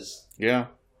 because... Yeah.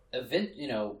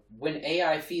 When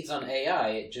AI feeds on AI,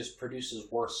 it just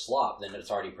produces worse slop than it's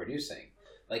already producing.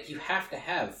 You have to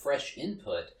have fresh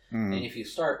input, and if you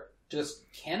start just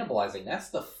cannibalizing, that's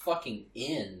the fucking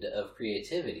end of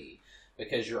creativity,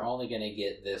 because you're only going to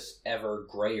get this ever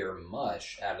grayer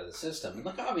mush out of the system.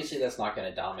 And obviously that's not going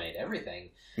to dominate everything,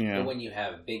 but when you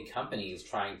have big companies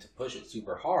trying to push it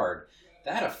super hard,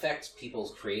 that affects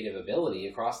people's creative ability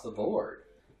across the board.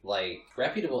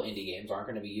 Reputable indie games aren't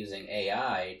going to be using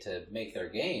AI to make their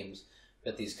games,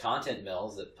 but these content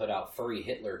mills that put out Furry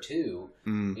Hitler 2,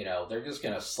 they're just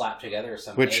going to slap together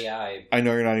some AI... I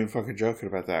know you're not even fucking joking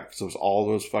about that, because it was all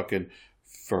those fucking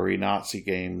furry Nazi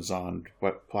games on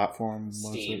what platform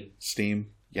was it?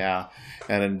 Steam. Yeah.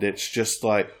 And it's just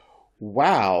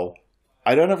wow.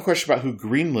 I don't have a question about who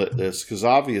greenlit this, because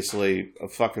obviously a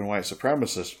fucking white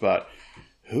supremacist, but...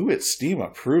 who at Steam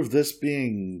approved this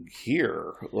being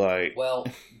here? Well,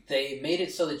 they made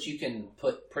it so that you can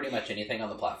put pretty much anything on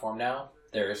the platform now.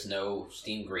 There is no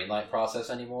Steam greenlight process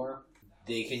anymore.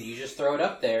 You just throw it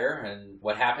up there, and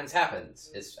what happens.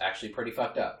 It's actually pretty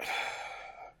fucked up.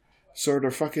 So are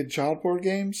there fucking child porn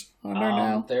games on there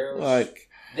now?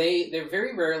 They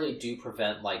very rarely do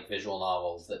prevent visual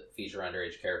novels that feature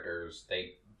underage characters.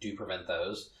 They do prevent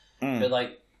those, but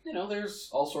there's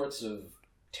all sorts of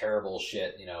terrible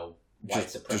shit, white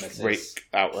supremacists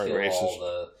outright kill racist. All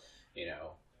the,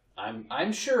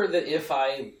 I'm sure that if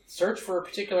I search for a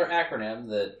particular acronym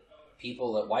that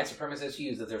white supremacists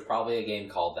use, that there's probably a game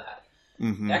called that.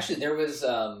 Mm-hmm. Actually, there's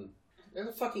a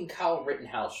fucking Kyle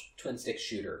Rittenhouse twin stick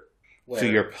shooter. So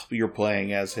you're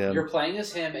playing as him. You're playing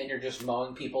as him, and you're just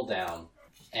mowing people down,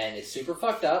 and it's super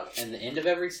fucked up. And the end of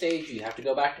every stage, you have to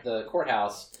go back to the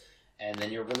courthouse. And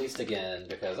then you're released again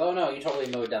because, oh no, you totally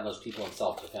mowed down those people in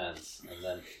self-defense. And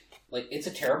then, it's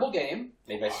a terrible game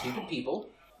made by stupid people,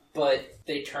 but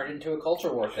they turned into a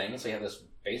culture war thing. So you have this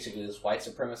white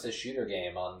supremacist shooter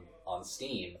game on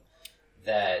Steam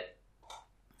that,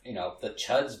 the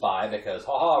chuds buy because,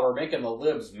 haha, we're making the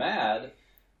libs mad,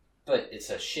 but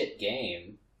it's a shit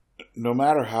game. No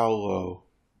matter how low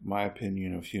my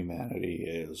opinion of humanity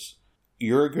is,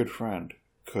 you're a good friend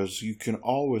because you can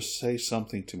always say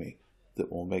something to me that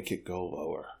will make it go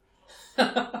lower.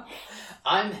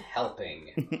 I'm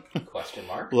helping. Question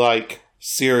mark.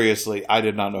 Seriously, I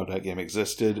did not know that game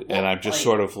existed, and I'm just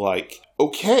sort of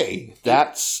okay,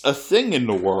 that's a thing in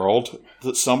the world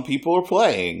that some people are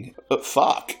playing. But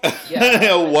fuck. Yeah,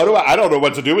 I don't know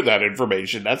what to do with that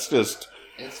information. That's just...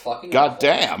 it's fucking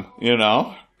goddamn,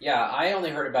 Yeah, I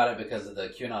only heard about it because of the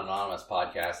QAnon Anonymous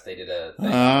podcast. They did a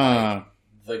thing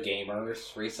The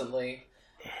Gamers recently,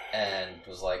 and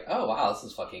was oh wow, this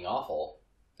is fucking awful.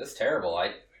 This is terrible.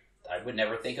 I would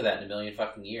never think of that in a million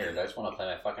fucking years. I just want to play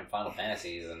my fucking Final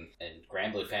Fantasies and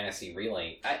Grand Blue Fantasy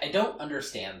Relink. I don't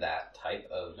understand that type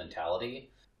of mentality,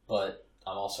 but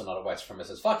I'm also not a white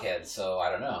supremacist fuckhead, so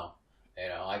I don't know.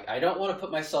 I don't want to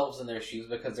put myself in their shoes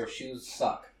because their shoes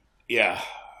suck. Yeah.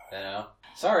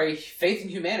 Sorry, faith in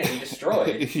humanity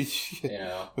destroyed.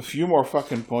 A few more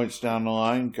fucking points down the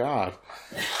line. God.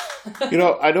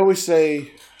 I'd always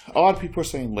say a lot of people are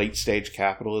saying late stage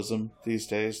capitalism these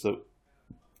days. That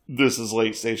this is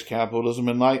late stage capitalism,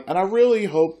 and I really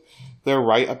hope they're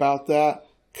right about that,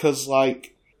 because I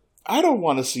don't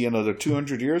want to see another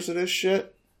 200 years of this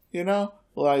shit. You know,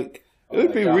 it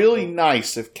would be really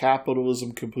nice if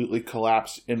capitalism completely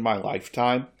collapsed in my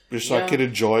lifetime, just so I could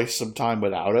enjoy some time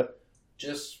without it.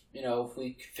 Just, if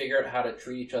we figure out how to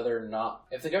treat each other,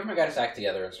 if the government got its act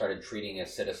together and started treating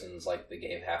as citizens like they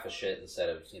gave half a shit instead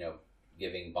of,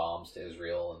 giving bombs to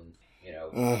Israel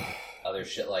and, other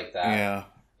shit like that.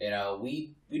 Yeah.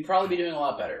 We'd probably be doing a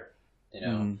lot better.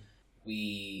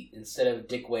 We, instead of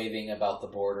dick waving about the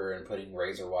border and putting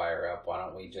razor wire up, why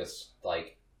don't we just,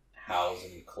 house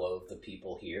and clothe the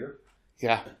people here?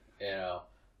 Yeah.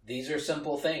 These are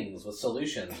simple things with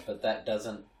solutions, but that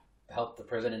doesn't help the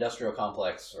prison industrial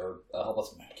complex or help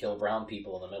us kill brown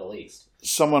people in the Middle East.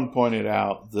 Someone pointed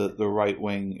out that the right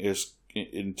wing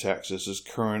in Texas is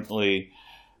currently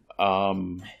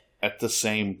at the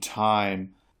same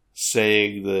time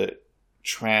saying that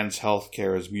trans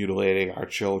healthcare is mutilating our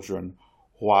children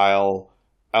while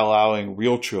allowing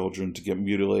real children to get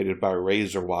mutilated by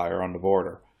razor wire on the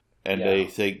border. And they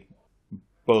think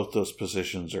both those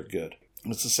positions are good.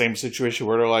 It's the same situation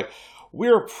where they're like,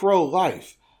 we're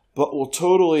pro-life, but we'll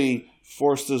totally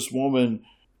force this woman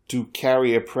to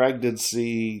carry a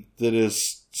pregnancy that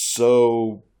is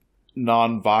so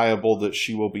non-viable that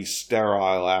she will be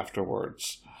sterile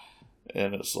afterwards.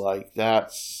 And it's like,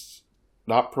 that's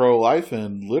not pro-life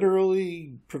and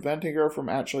literally preventing her from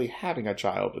actually having a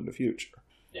child in the future.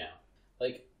 Yeah.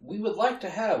 We would like to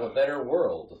have a better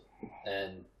world.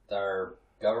 And our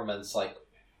government's like,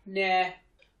 nah,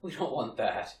 we don't want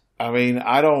that. I mean,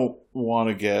 I don't want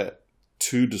to get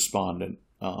too despondent,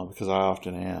 because I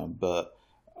often am, but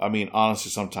I mean, honestly,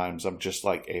 sometimes I'm just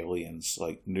like aliens,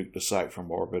 nuke the site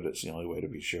from orbit. It's the only way to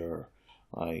be sure.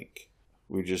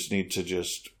 We just need to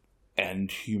just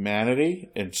end humanity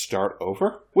and start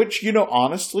over, which,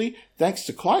 honestly, thanks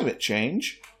to climate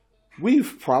change,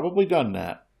 we've probably done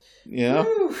that.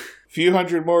 A few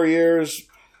hundred more years,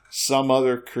 some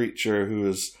other creature who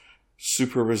is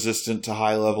super resistant to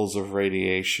high levels of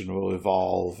radiation will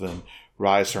evolve and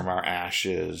rise from our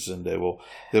ashes, and they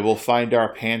will find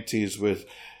our panties with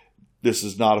 "This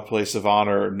is not a place of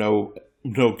honor. No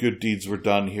good deeds were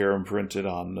done here," imprinted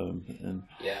on them. And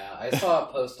yeah, I saw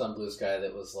a post on Blue Sky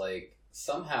that was like,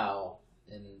 somehow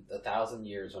in 1,000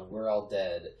 years when we're all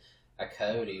dead, a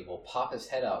coyote will pop his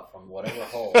head out from whatever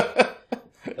hole.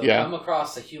 He'll come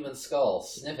across a human skull,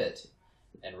 sniff it,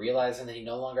 and realizing that he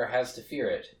no longer has to fear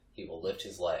it, he will lift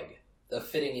his leg. A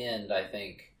fitting end, I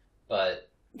think, but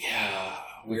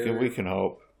we can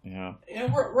hope. Yeah,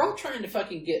 we're all trying to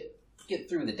fucking get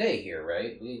through the day here,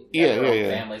 right? We have our own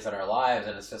families and our lives,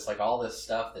 and it's just all this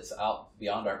stuff that's out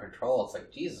beyond our control. It's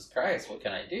like, Jesus Christ, what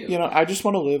can I do? I just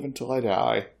want to live until I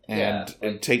die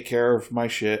and take care of my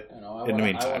shit in the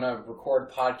meantime. I want to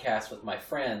record podcasts with my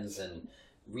friends and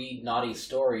read naughty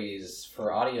stories for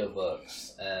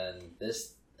audiobooks and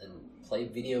play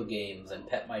video games and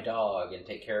pet my dog and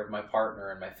take care of my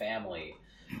partner and my family.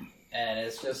 And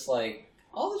it's just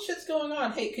all this shit's going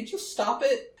on. Hey, could you stop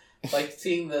it?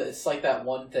 It's like that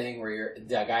one thing where you're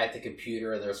the guy at the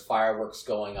computer and there's fireworks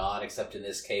going on, except in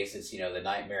this case it's, the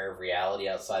nightmare of reality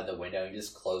outside the window. You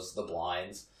just close the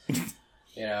blinds.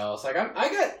 It's like,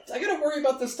 I got to worry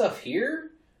about this stuff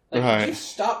here. Could you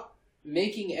stop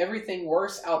making everything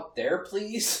worse out there,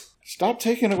 please? Stop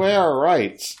taking away our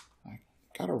rights. I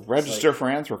got to register for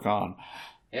Anthrocon.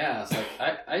 Yeah, it's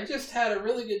I just had a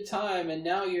really good time, and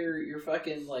now you're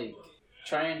fucking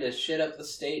trying to shit up the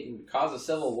state and cause a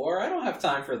civil war. I don't have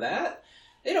time for that.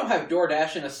 They don't have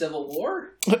DoorDash in a civil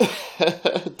war.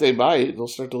 They might. They'll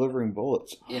start delivering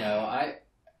bullets.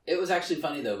 It was actually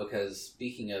funny though, because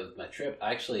speaking of my trip,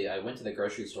 I went to the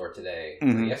grocery store today,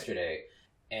 yesterday,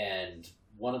 and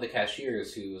one of the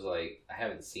cashiers who was I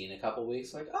haven't seen in a couple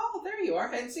weeks, oh, there you are.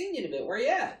 I hadn't seen you in a bit. Where you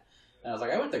at? And I was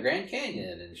I went to Grand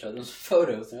Canyon, and showed them some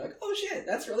photos. And they're oh shit,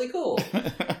 that's really cool.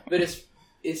 But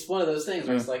it's one of those things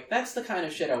where it's that's the kind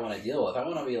of shit I want to deal with. I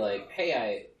want to be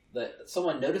hey,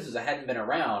 someone notices I hadn't been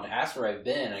around, asks where I've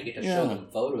been, and I get to show them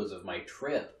photos of my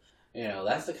trip.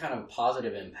 That's the kind of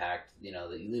positive impact,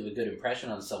 that you leave a good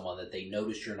impression on someone, that they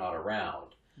notice you're not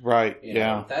around. Right,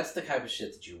 That's the type of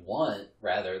shit that you want,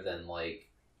 rather than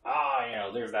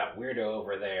there's that weirdo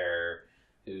over there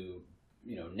who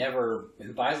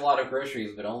who buys a lot of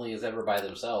groceries but only is ever by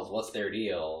themselves. What's their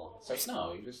deal? It's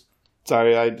no, you just...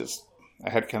 Sorry, I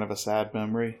had kind of a sad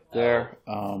memory there.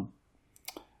 My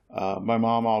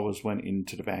mom always went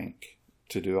into the bank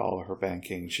to do all of her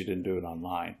banking. She didn't do it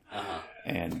online.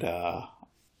 And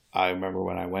I remember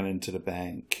when I went into the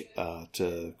bank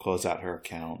to close out her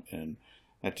account and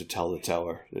had to tell the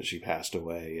teller that she passed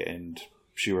away, and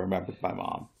she remembered my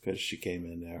mom because she came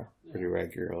in there pretty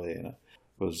regularly and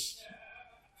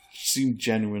seemed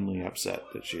genuinely upset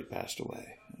that she had passed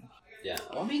away. Yeah,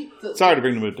 well, I mean... Sorry to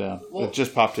bring the mood down. Well, it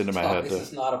just popped into my head. This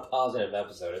is not a positive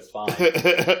episode. It's fine.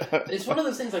 It's one of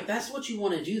those things, like, that's what you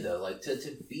want to do, though. Like,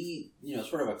 to be,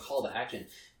 sort of a call to action.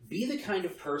 Be the kind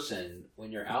of person,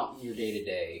 when you're out in your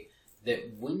day-to-day,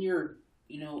 that when you're,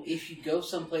 if you go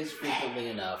someplace frequently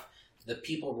enough, the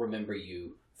people remember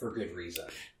you for good reason.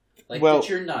 Like, that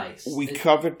you're nice. We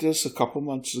covered this a couple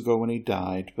months ago when he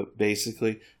died, but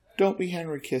basically, don't be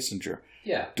Henry Kissinger.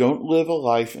 Yeah. Don't live a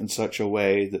life in such a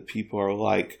way that people are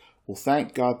like, well,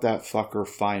 thank God that fucker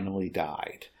finally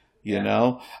died. You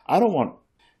know? I won't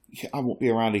be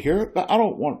around to hear it, but I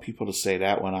don't want people to say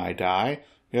that when I die.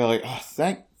 They're like, oh,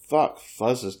 thank fuck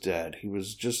Fuzz is dead. He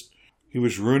was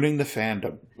ruining the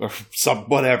fandom or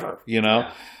whatever,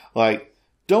 Yeah. Like,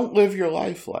 don't live your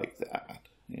life like that.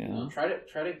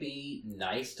 Try to be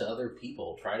nice to other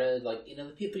people. Try to,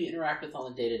 the people you interact with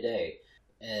on the day-to-day.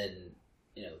 And,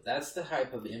 that's the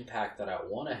type of impact that I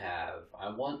want to have. I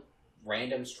want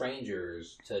random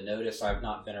strangers to notice I've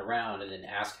not been around and then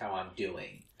ask how I'm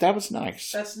doing. That was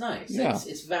nice. That's nice. Yeah.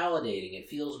 It's validating. It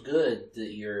feels good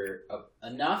that you're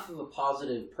enough of a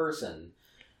positive person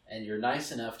and you're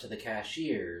nice enough to the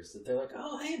cashiers that they're like,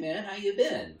 oh, hey, man, how you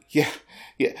been? Yeah.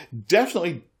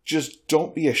 Definitely just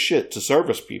don't be a shit to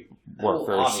service people.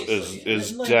 Workers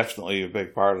is definitely a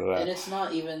big part of that. And it's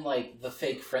not even like the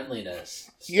fake friendliness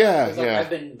stuff. Yeah. I've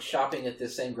been shopping at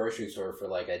this same grocery store for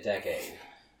like a decade.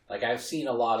 Like, I've seen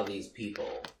a lot of these people.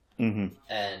 Mm-hmm.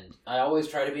 And I always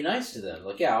try to be nice to them.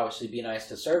 Like, yeah, obviously be nice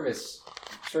to service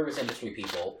industry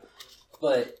people.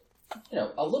 But,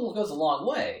 a little goes a long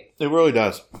way. It really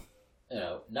does.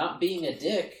 Not being a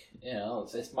dick,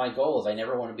 it's my goal is I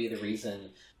never want to be the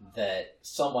reason that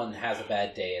someone has a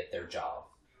bad day at their job.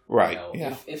 Right.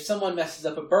 Yeah. If someone messes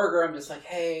up a burger, I'm just like,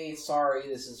 hey, sorry,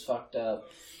 this is fucked up.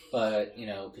 But,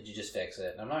 could you just fix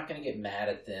it? And I'm not going to get mad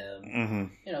at them. Mm-hmm.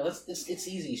 It's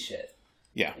easy shit.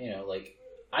 Yeah.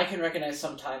 I can recognize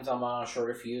sometimes I'm on a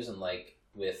shorter fuse and,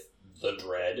 with the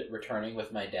dread returning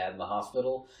with my dad in the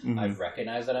hospital, mm-hmm. I've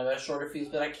recognized that I'm at a shorter fuse,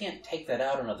 but I can't take that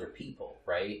out on other people,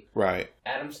 right? Right.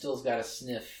 Adam still's got to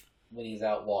sniff when he's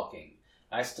out walking.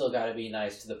 I still got to be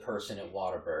nice to the person at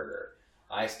Whataburger.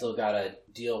 I still got to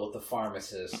deal with the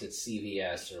pharmacist at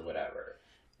CVS or whatever.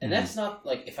 And that's not,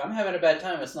 if I'm having a bad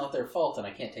time, it's not their fault, and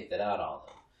I can't take that out on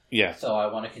them. Yeah. So I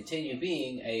want to continue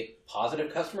being a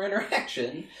positive customer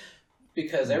interaction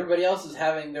because everybody else is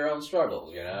having their own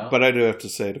struggles, But I do have to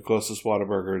say, the closest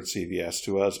Whataburger and CVS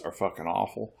to us are fucking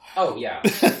awful. Oh, yeah.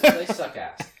 They suck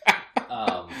ass.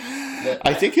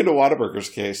 I think in the Whataburger's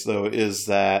case, though, is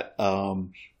that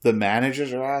the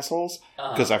managers are assholes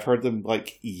because I've heard them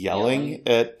yelling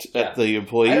at the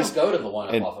employees. I don't go to the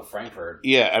one off of Frankfurt.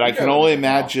 Yeah, and I can only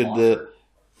imagine that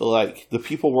the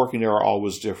people working there are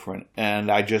always different,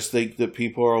 and I just think that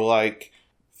people are like,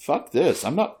 "Fuck this!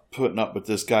 I'm not putting up with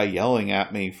this guy yelling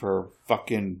at me for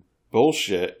fucking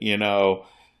bullshit."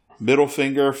 Middle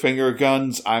finger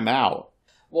guns. I'm out.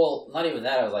 Well, not even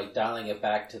that. I was dialing it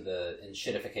back to the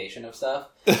shitification of stuff.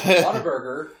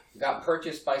 Whataburger got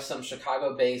purchased by some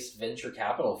Chicago-based venture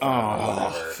capital firm or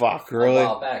whatever. Fuck, really? A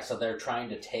while back. So they're trying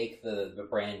to take the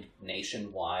brand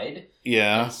nationwide.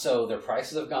 Yeah. And so their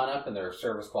prices have gone up and their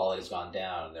service quality has gone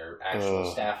down and their actual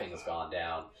staffing has gone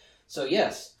down. So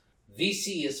yes,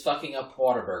 VC is fucking up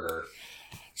Whataburger.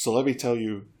 So let me tell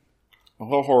you a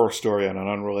whole horror story on an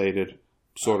unrelated,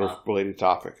 sort of related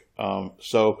topic.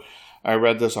 So I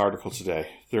read this article today.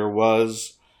 There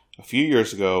was, a few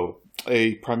years ago,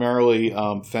 a primarily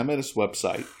feminist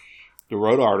website that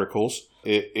wrote articles.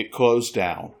 It closed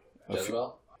down.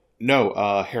 Jezebel?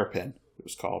 No, Hairpin, it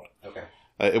was called. Okay.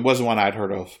 It wasn't one I'd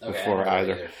heard of before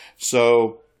either.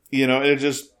 So, it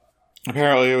just,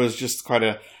 apparently it was just quite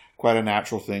a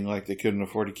natural thing. They couldn't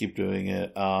afford to keep doing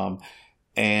it.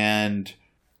 And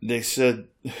they said,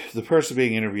 the person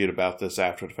being interviewed about this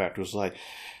after the fact was like,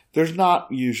 there's not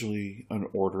usually an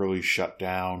orderly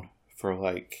shutdown for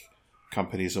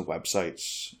companies and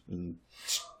websites and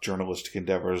journalistic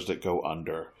endeavors that go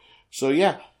under. So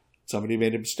yeah, somebody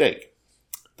made a mistake.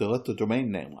 They let the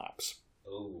domain name lapse.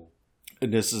 Ooh.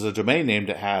 And this is a domain name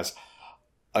that has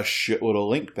a shitload of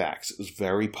link backs. It was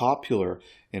very popular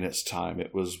in its time.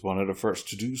 It was one of the first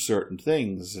to do certain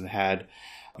things and had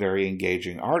very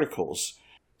engaging articles.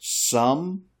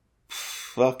 Some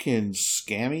fucking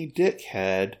scammy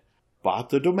dickhead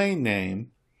bought the domain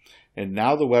name, and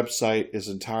now the website is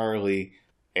entirely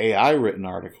AI written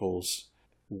articles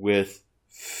with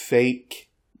fake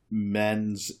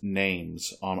men's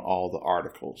names on all the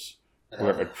articles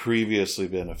where it had previously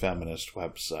been a feminist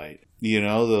website. You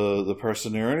know, the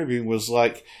person they're interviewing was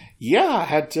like, yeah,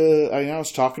 I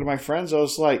was talking to my friends. I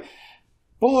was like,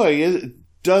 boy,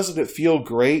 doesn't it feel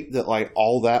great that like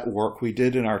all that work we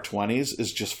did in our 20s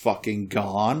is just fucking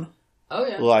gone? Oh,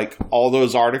 yeah. Like, all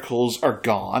those articles are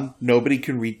gone. Nobody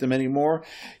can read them anymore.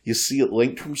 You see it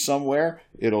linked from somewhere,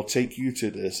 it'll take you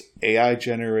to this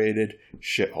AI-generated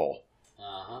shithole.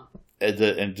 Uh-huh.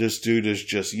 And this dude is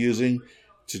just using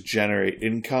to generate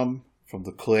income from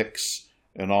the clicks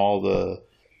and all the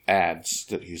ads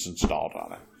that he's installed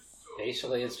on it.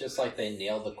 Basically, it's just like they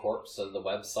nailed the corpse of the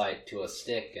website to a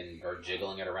stick and are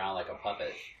jiggling it around like a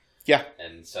puppet. Yeah.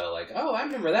 And so, like, oh, I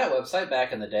remember that website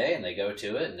back in the day, and they go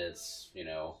to it, and it's,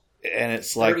 and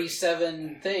it's like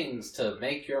 37 things to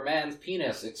make your man's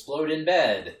penis explode in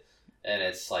bed. And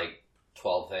it's like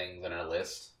 12 things in a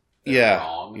list.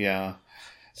 Wrong. Yeah.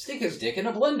 Stick his dick in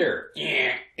a blender.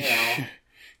 Yeah.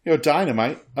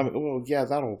 Dynamite. I mean, well, yeah,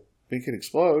 that'll make it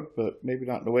explode, but maybe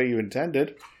not in the way you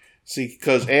intended. See,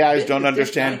 because AIs don't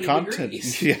understand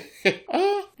content. Yeah.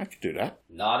 I could do that.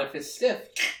 Not if it's stiff.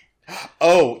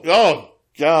 Oh,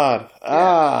 God.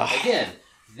 Yeah. Again,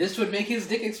 this would make his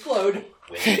dick explode.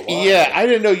 Yeah, I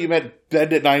didn't know you meant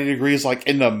bend at 90 degrees, like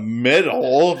in the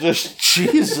middle. Just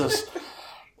Jesus.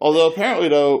 Although apparently,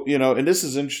 though, and this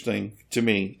is interesting to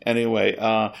me anyway,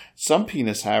 some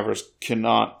penis havers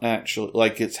cannot actually,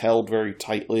 like, it's held very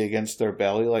tightly against their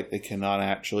belly, like they cannot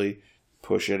actually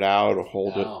push it out or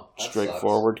hold it straight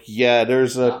forward. Yeah,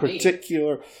 there's a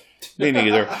particular... Me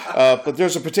neither. But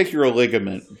there's a particular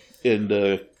ligament in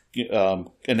the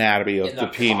anatomy of the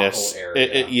penis.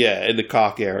 In the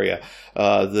cock area.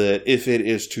 That if it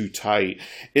is too tight,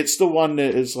 it's the one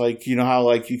that is like, you know how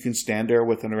like you can stand there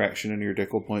with an erection and your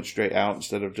dick will point straight out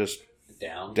instead of just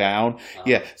down.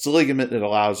 Yeah, it's the ligament that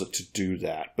allows it to do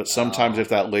that. But sometimes if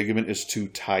that ligament is too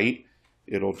tight,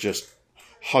 it'll just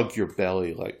hug your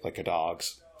belly like a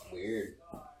dog's. Weird.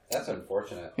 That's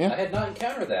unfortunate. Yeah. I had not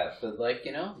encountered that, but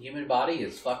human body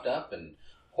is fucked up and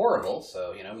horrible,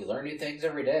 so, we learn new things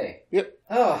every day. Yep.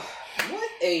 Oh, what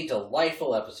a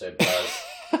delightful episode, Buzz.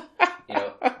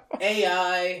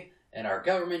 AI and our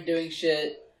government doing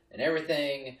shit and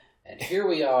everything, and here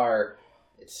we are.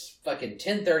 It's fucking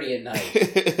 10:30 at night.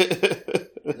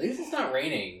 At least it's not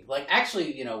raining. Like,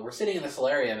 actually, we're sitting in the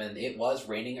solarium, and it was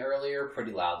raining earlier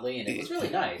pretty loudly, and it was really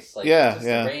nice. Like,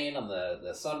 the rain on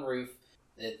the sunroof.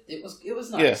 It was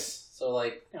nice. Yeah. So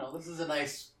this is a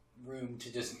nice room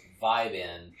to just vibe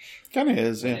in. Kind of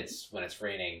is, when it's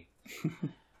raining.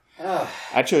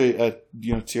 Actually,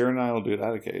 Tira and I will do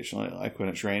that occasionally. Like when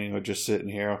it's raining, we'll just sit in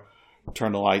here,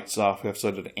 turn the lights off. We have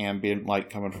sort of an ambient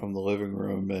light coming from the living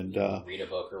room, and read a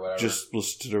book or whatever. Just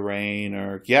listen to the rain.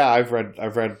 Or I've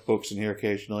read books in here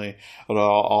occasionally. Although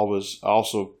I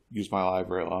also use my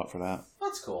library a lot for that.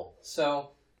 That's cool.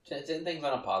 So, things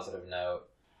on a positive note.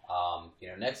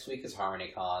 Next week is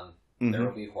HarmonyCon. Mm-hmm. There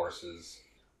will be horses.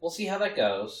 We'll see how that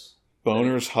goes.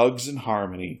 Boners, hugs, and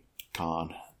Harmony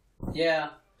Con. Yeah.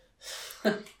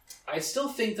 I still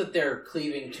think that they're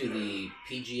cleaving to the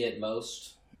PG at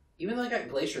most. Even though I got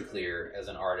Glacier Clear as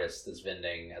an artist that's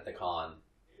vending at the con,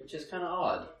 which is kind of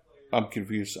odd. I'm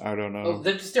confused. I don't know. Oh,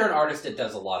 they're an artist that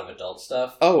does a lot of adult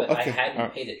stuff. Oh, but okay. I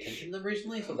hadn't paid attention to them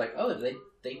recently, so I was like, oh, did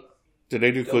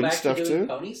they do clean stuff too?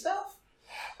 Pony stuff?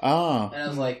 Oh. And I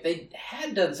was like, they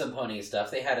had done some pony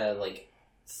stuff. They had a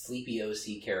sleepy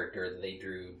OC character that they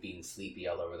drew being sleepy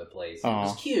all over the place. It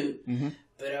was cute,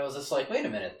 but I was just like, wait a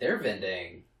minute, they're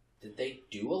vending. Did they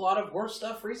do a lot of horse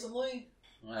stuff recently?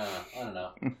 I don't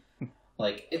know.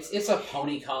 It's a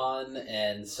pony con,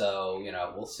 and so,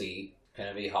 we'll see.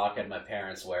 Gonna be hawking my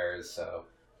parents' wares, so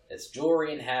it's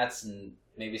jewelry and hats and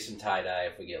maybe some tie-dye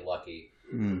if we get lucky.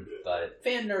 But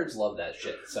fan nerds love that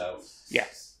shit, so... Yeah.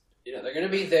 They're going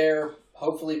to be there,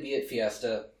 hopefully be at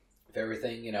Fiesta, if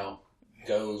everything,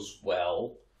 goes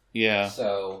well. Yeah.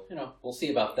 So, we'll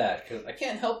see about that, because I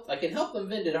can help them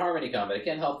vend at HarmonyCon, but I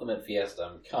can't help them at Fiesta.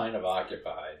 I'm kind of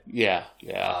occupied. Yeah.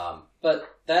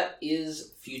 But that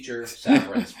is future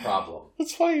Savrin's problem.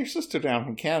 Let's fly your sister down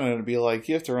from Canada and be like,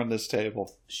 you have to run this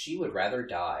table. She would rather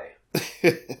die.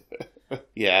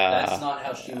 Yeah. That's not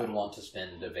how she would want to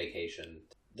spend a vacation.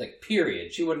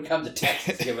 Period. She wouldn't come to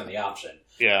Texas given the option.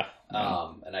 Yeah.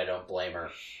 And I don't blame her.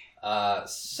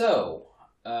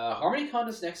 HarmonyCon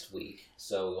is next week,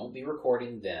 so we won't be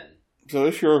recording then. So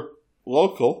if you're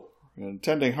local and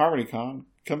attending HarmonyCon,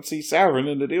 come see Savrin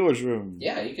in the dealer's room.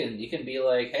 Yeah, you can be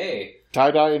like, hey...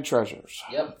 Tie-dye and treasures.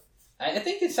 Yep. I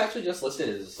think it's actually just listed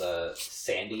as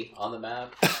Sandy on the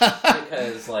map.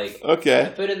 Because, like, okay. I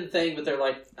put in the thing, but they're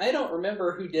like, I don't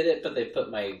remember who did it, but they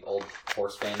put my old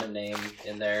horse fandom name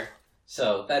in there.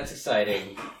 So that's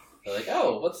exciting. They're like,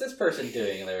 oh, what's this person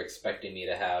doing? And they're expecting me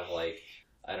to have, like,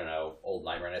 I don't know, old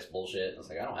Night Runners bullshit. And I was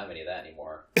like, I don't have any of that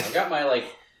anymore. I've got my, like,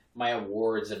 my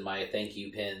awards and my thank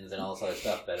you pins and all this other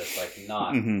stuff, but it's, like,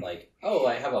 not, like, oh,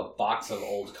 I have a box of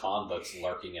old con books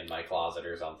lurking in my closet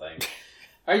or something.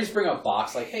 I just bring a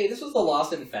box like, hey, this was the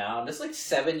Lost and Found. It's like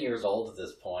 7 years old at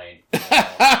this point.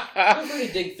 I'm going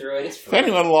to dig through it. It's free. If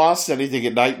anyone lost anything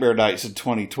at Nightmare Nights in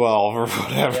 2012 or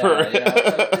whatever. Like,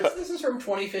 this is from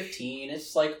 2015.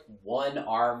 It's like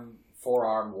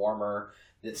forearm warmer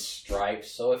that's striped.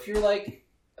 So if you're like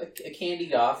a candy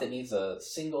goth that needs a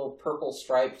single purple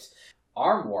striped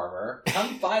arm warmer,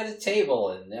 come by the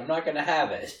table and I'm not going to have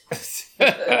it.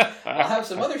 I'll have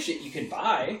some other shit you can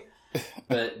buy.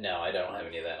 But no, I don't have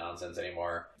any of that nonsense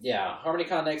anymore. Yeah,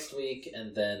 HarmonyCon next week,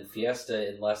 and then Fiesta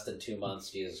in less than 2 months,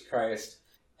 Jesus Christ.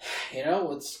 You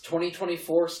know, it's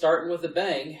 2024 starting with a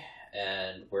bang,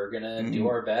 and we're gonna do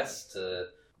our best to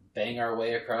bang our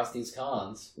way across these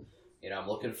cons. You know, I'm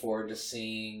looking forward to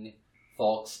seeing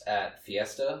folks at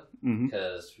Fiesta,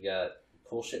 because we got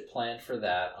cool shit planned for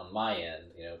that on my end.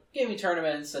 You know, gaming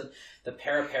tournaments, and the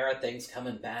Para thing's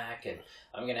coming back, and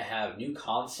I'm gonna have new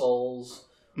consoles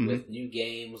with new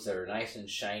games that are nice and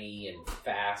shiny and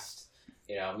fast.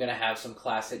 You know, I'm going to have some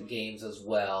classic games as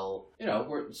well. You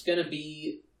know, it's going to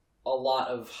be a lot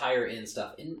of higher end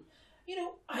stuff. And, you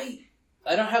know, I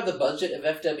don't have the budget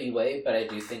of FWA, but I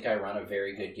do think I run a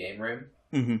very good game room.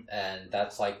 And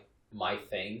that's like my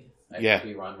thing. I think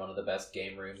we run one of the best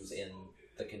game rooms in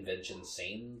the convention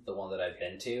scene, the one that I've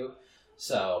been to.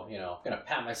 So, you know, I'm going to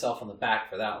pat myself on the back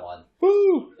for that one.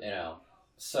 Woo! You know,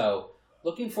 so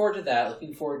looking forward to that.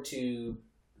 Looking forward to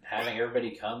having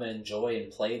everybody come and enjoy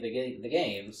and play the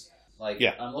games. Like,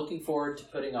 I'm looking forward to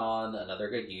putting on another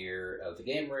good year of the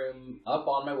game room up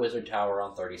on my Wizard Tower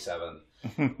on 37.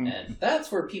 And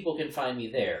that's where people can find me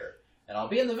there. And I'll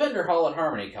be in the vendor hall at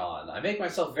HarmonyCon. I make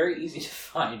myself very easy to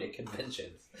find at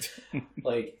conventions.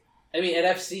 Like, I mean,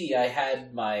 at FC, I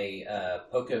had my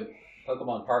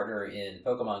Pokemon partner in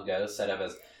Pokemon Go set up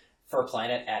as For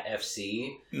Planet at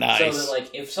FC. Nice. So that,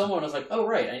 like, if someone was like, oh,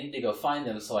 right, I need to go find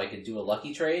them so I can do a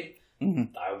lucky trade,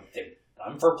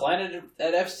 I'm For Planet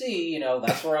at FC, you know,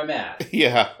 that's where I'm at.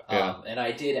 And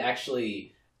I did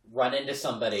actually run into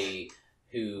somebody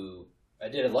who, I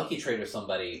did a lucky trade with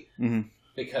somebody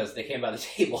because they came by the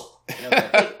table. And I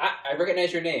was like, hey, I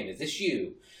recognize your name. Is this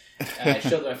you? And I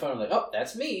showed them my phone. I'm like, oh,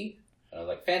 that's me. And I was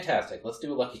like, fantastic. Let's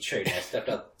do a lucky trade. And I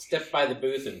stepped by the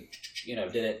booth and, you know,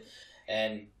 did it.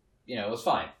 And, you know, it was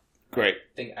fine. Great.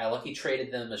 I think I lucky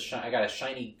traded them. I got a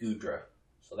shiny Goodra.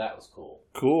 So that was cool.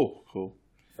 Cool.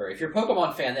 If you're a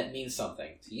Pokemon fan, that means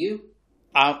something. To you?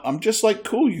 I'm just like,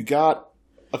 cool. You got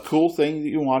a cool thing that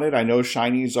you wanted. I know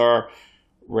shinies are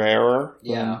rarer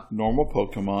than normal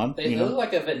Pokemon. They look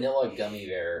like a vanilla gummy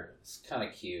bear. It's kind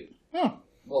of cute. Oh.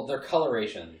 Well, their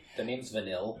coloration. Their name's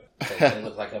Vanille. So they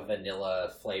look like a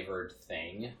vanilla flavored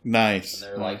thing. Nice. And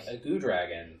they're like a goo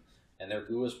dragon. And their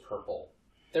goo is purple.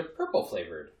 They're purple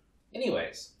flavored.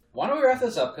 Anyways, why don't we wrap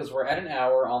this up? Because we're at an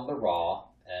hour on the Raw.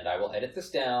 And I will edit this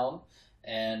down.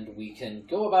 And we can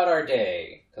go about our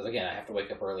day. Because again, I have to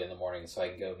wake up early in the morning so I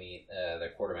can go meet the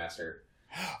quartermaster.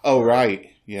 Oh,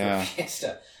 right. Yeah.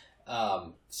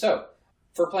 So,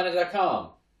 forplanet.com.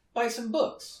 Buy some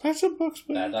books. Buy some books,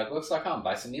 man. BadDogBooks.com.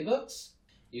 Buy some ebooks.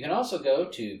 You can also go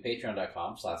to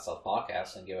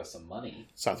patreon.com/SouthPodcast and give us some money.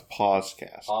 South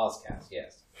Pausecast. Pausecast,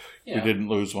 yes. We didn't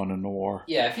lose one in the war.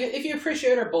 Yeah, if you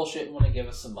appreciate our bullshit and want to give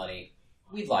us some money,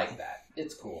 we'd like that.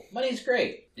 It's cool. Money's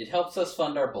great. It helps us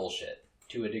fund our bullshit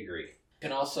to a degree. You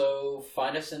can also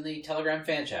find us in the Telegram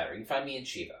fan chat, or you can find me in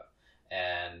Shiva.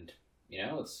 And, you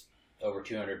know, it's over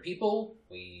 200 people.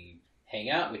 We hang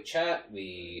out, we chat,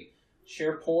 we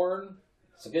share porn.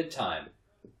 It's a good time.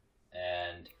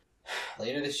 And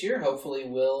later this year, hopefully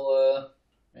we'll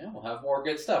have more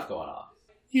good stuff going on.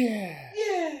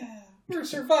 Yeah! We're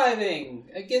surviving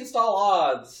against all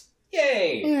odds.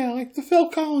 Yay! Yeah, like the Phil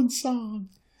Collins song.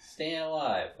 Staying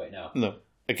alive. Wait, no. No.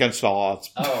 Against all odds.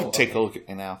 Oh, Take a look at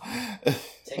me now.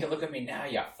 Take a look at me now,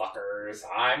 you fuckers.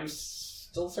 I'm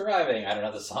still surviving. I don't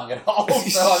know the song at all,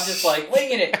 so I'm just like,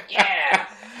 winging it. Yeah!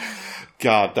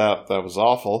 God, that was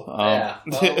awful. Yeah,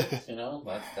 well, you know,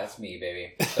 that's me,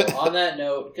 baby. So on that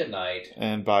note, good night.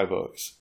 And buy books.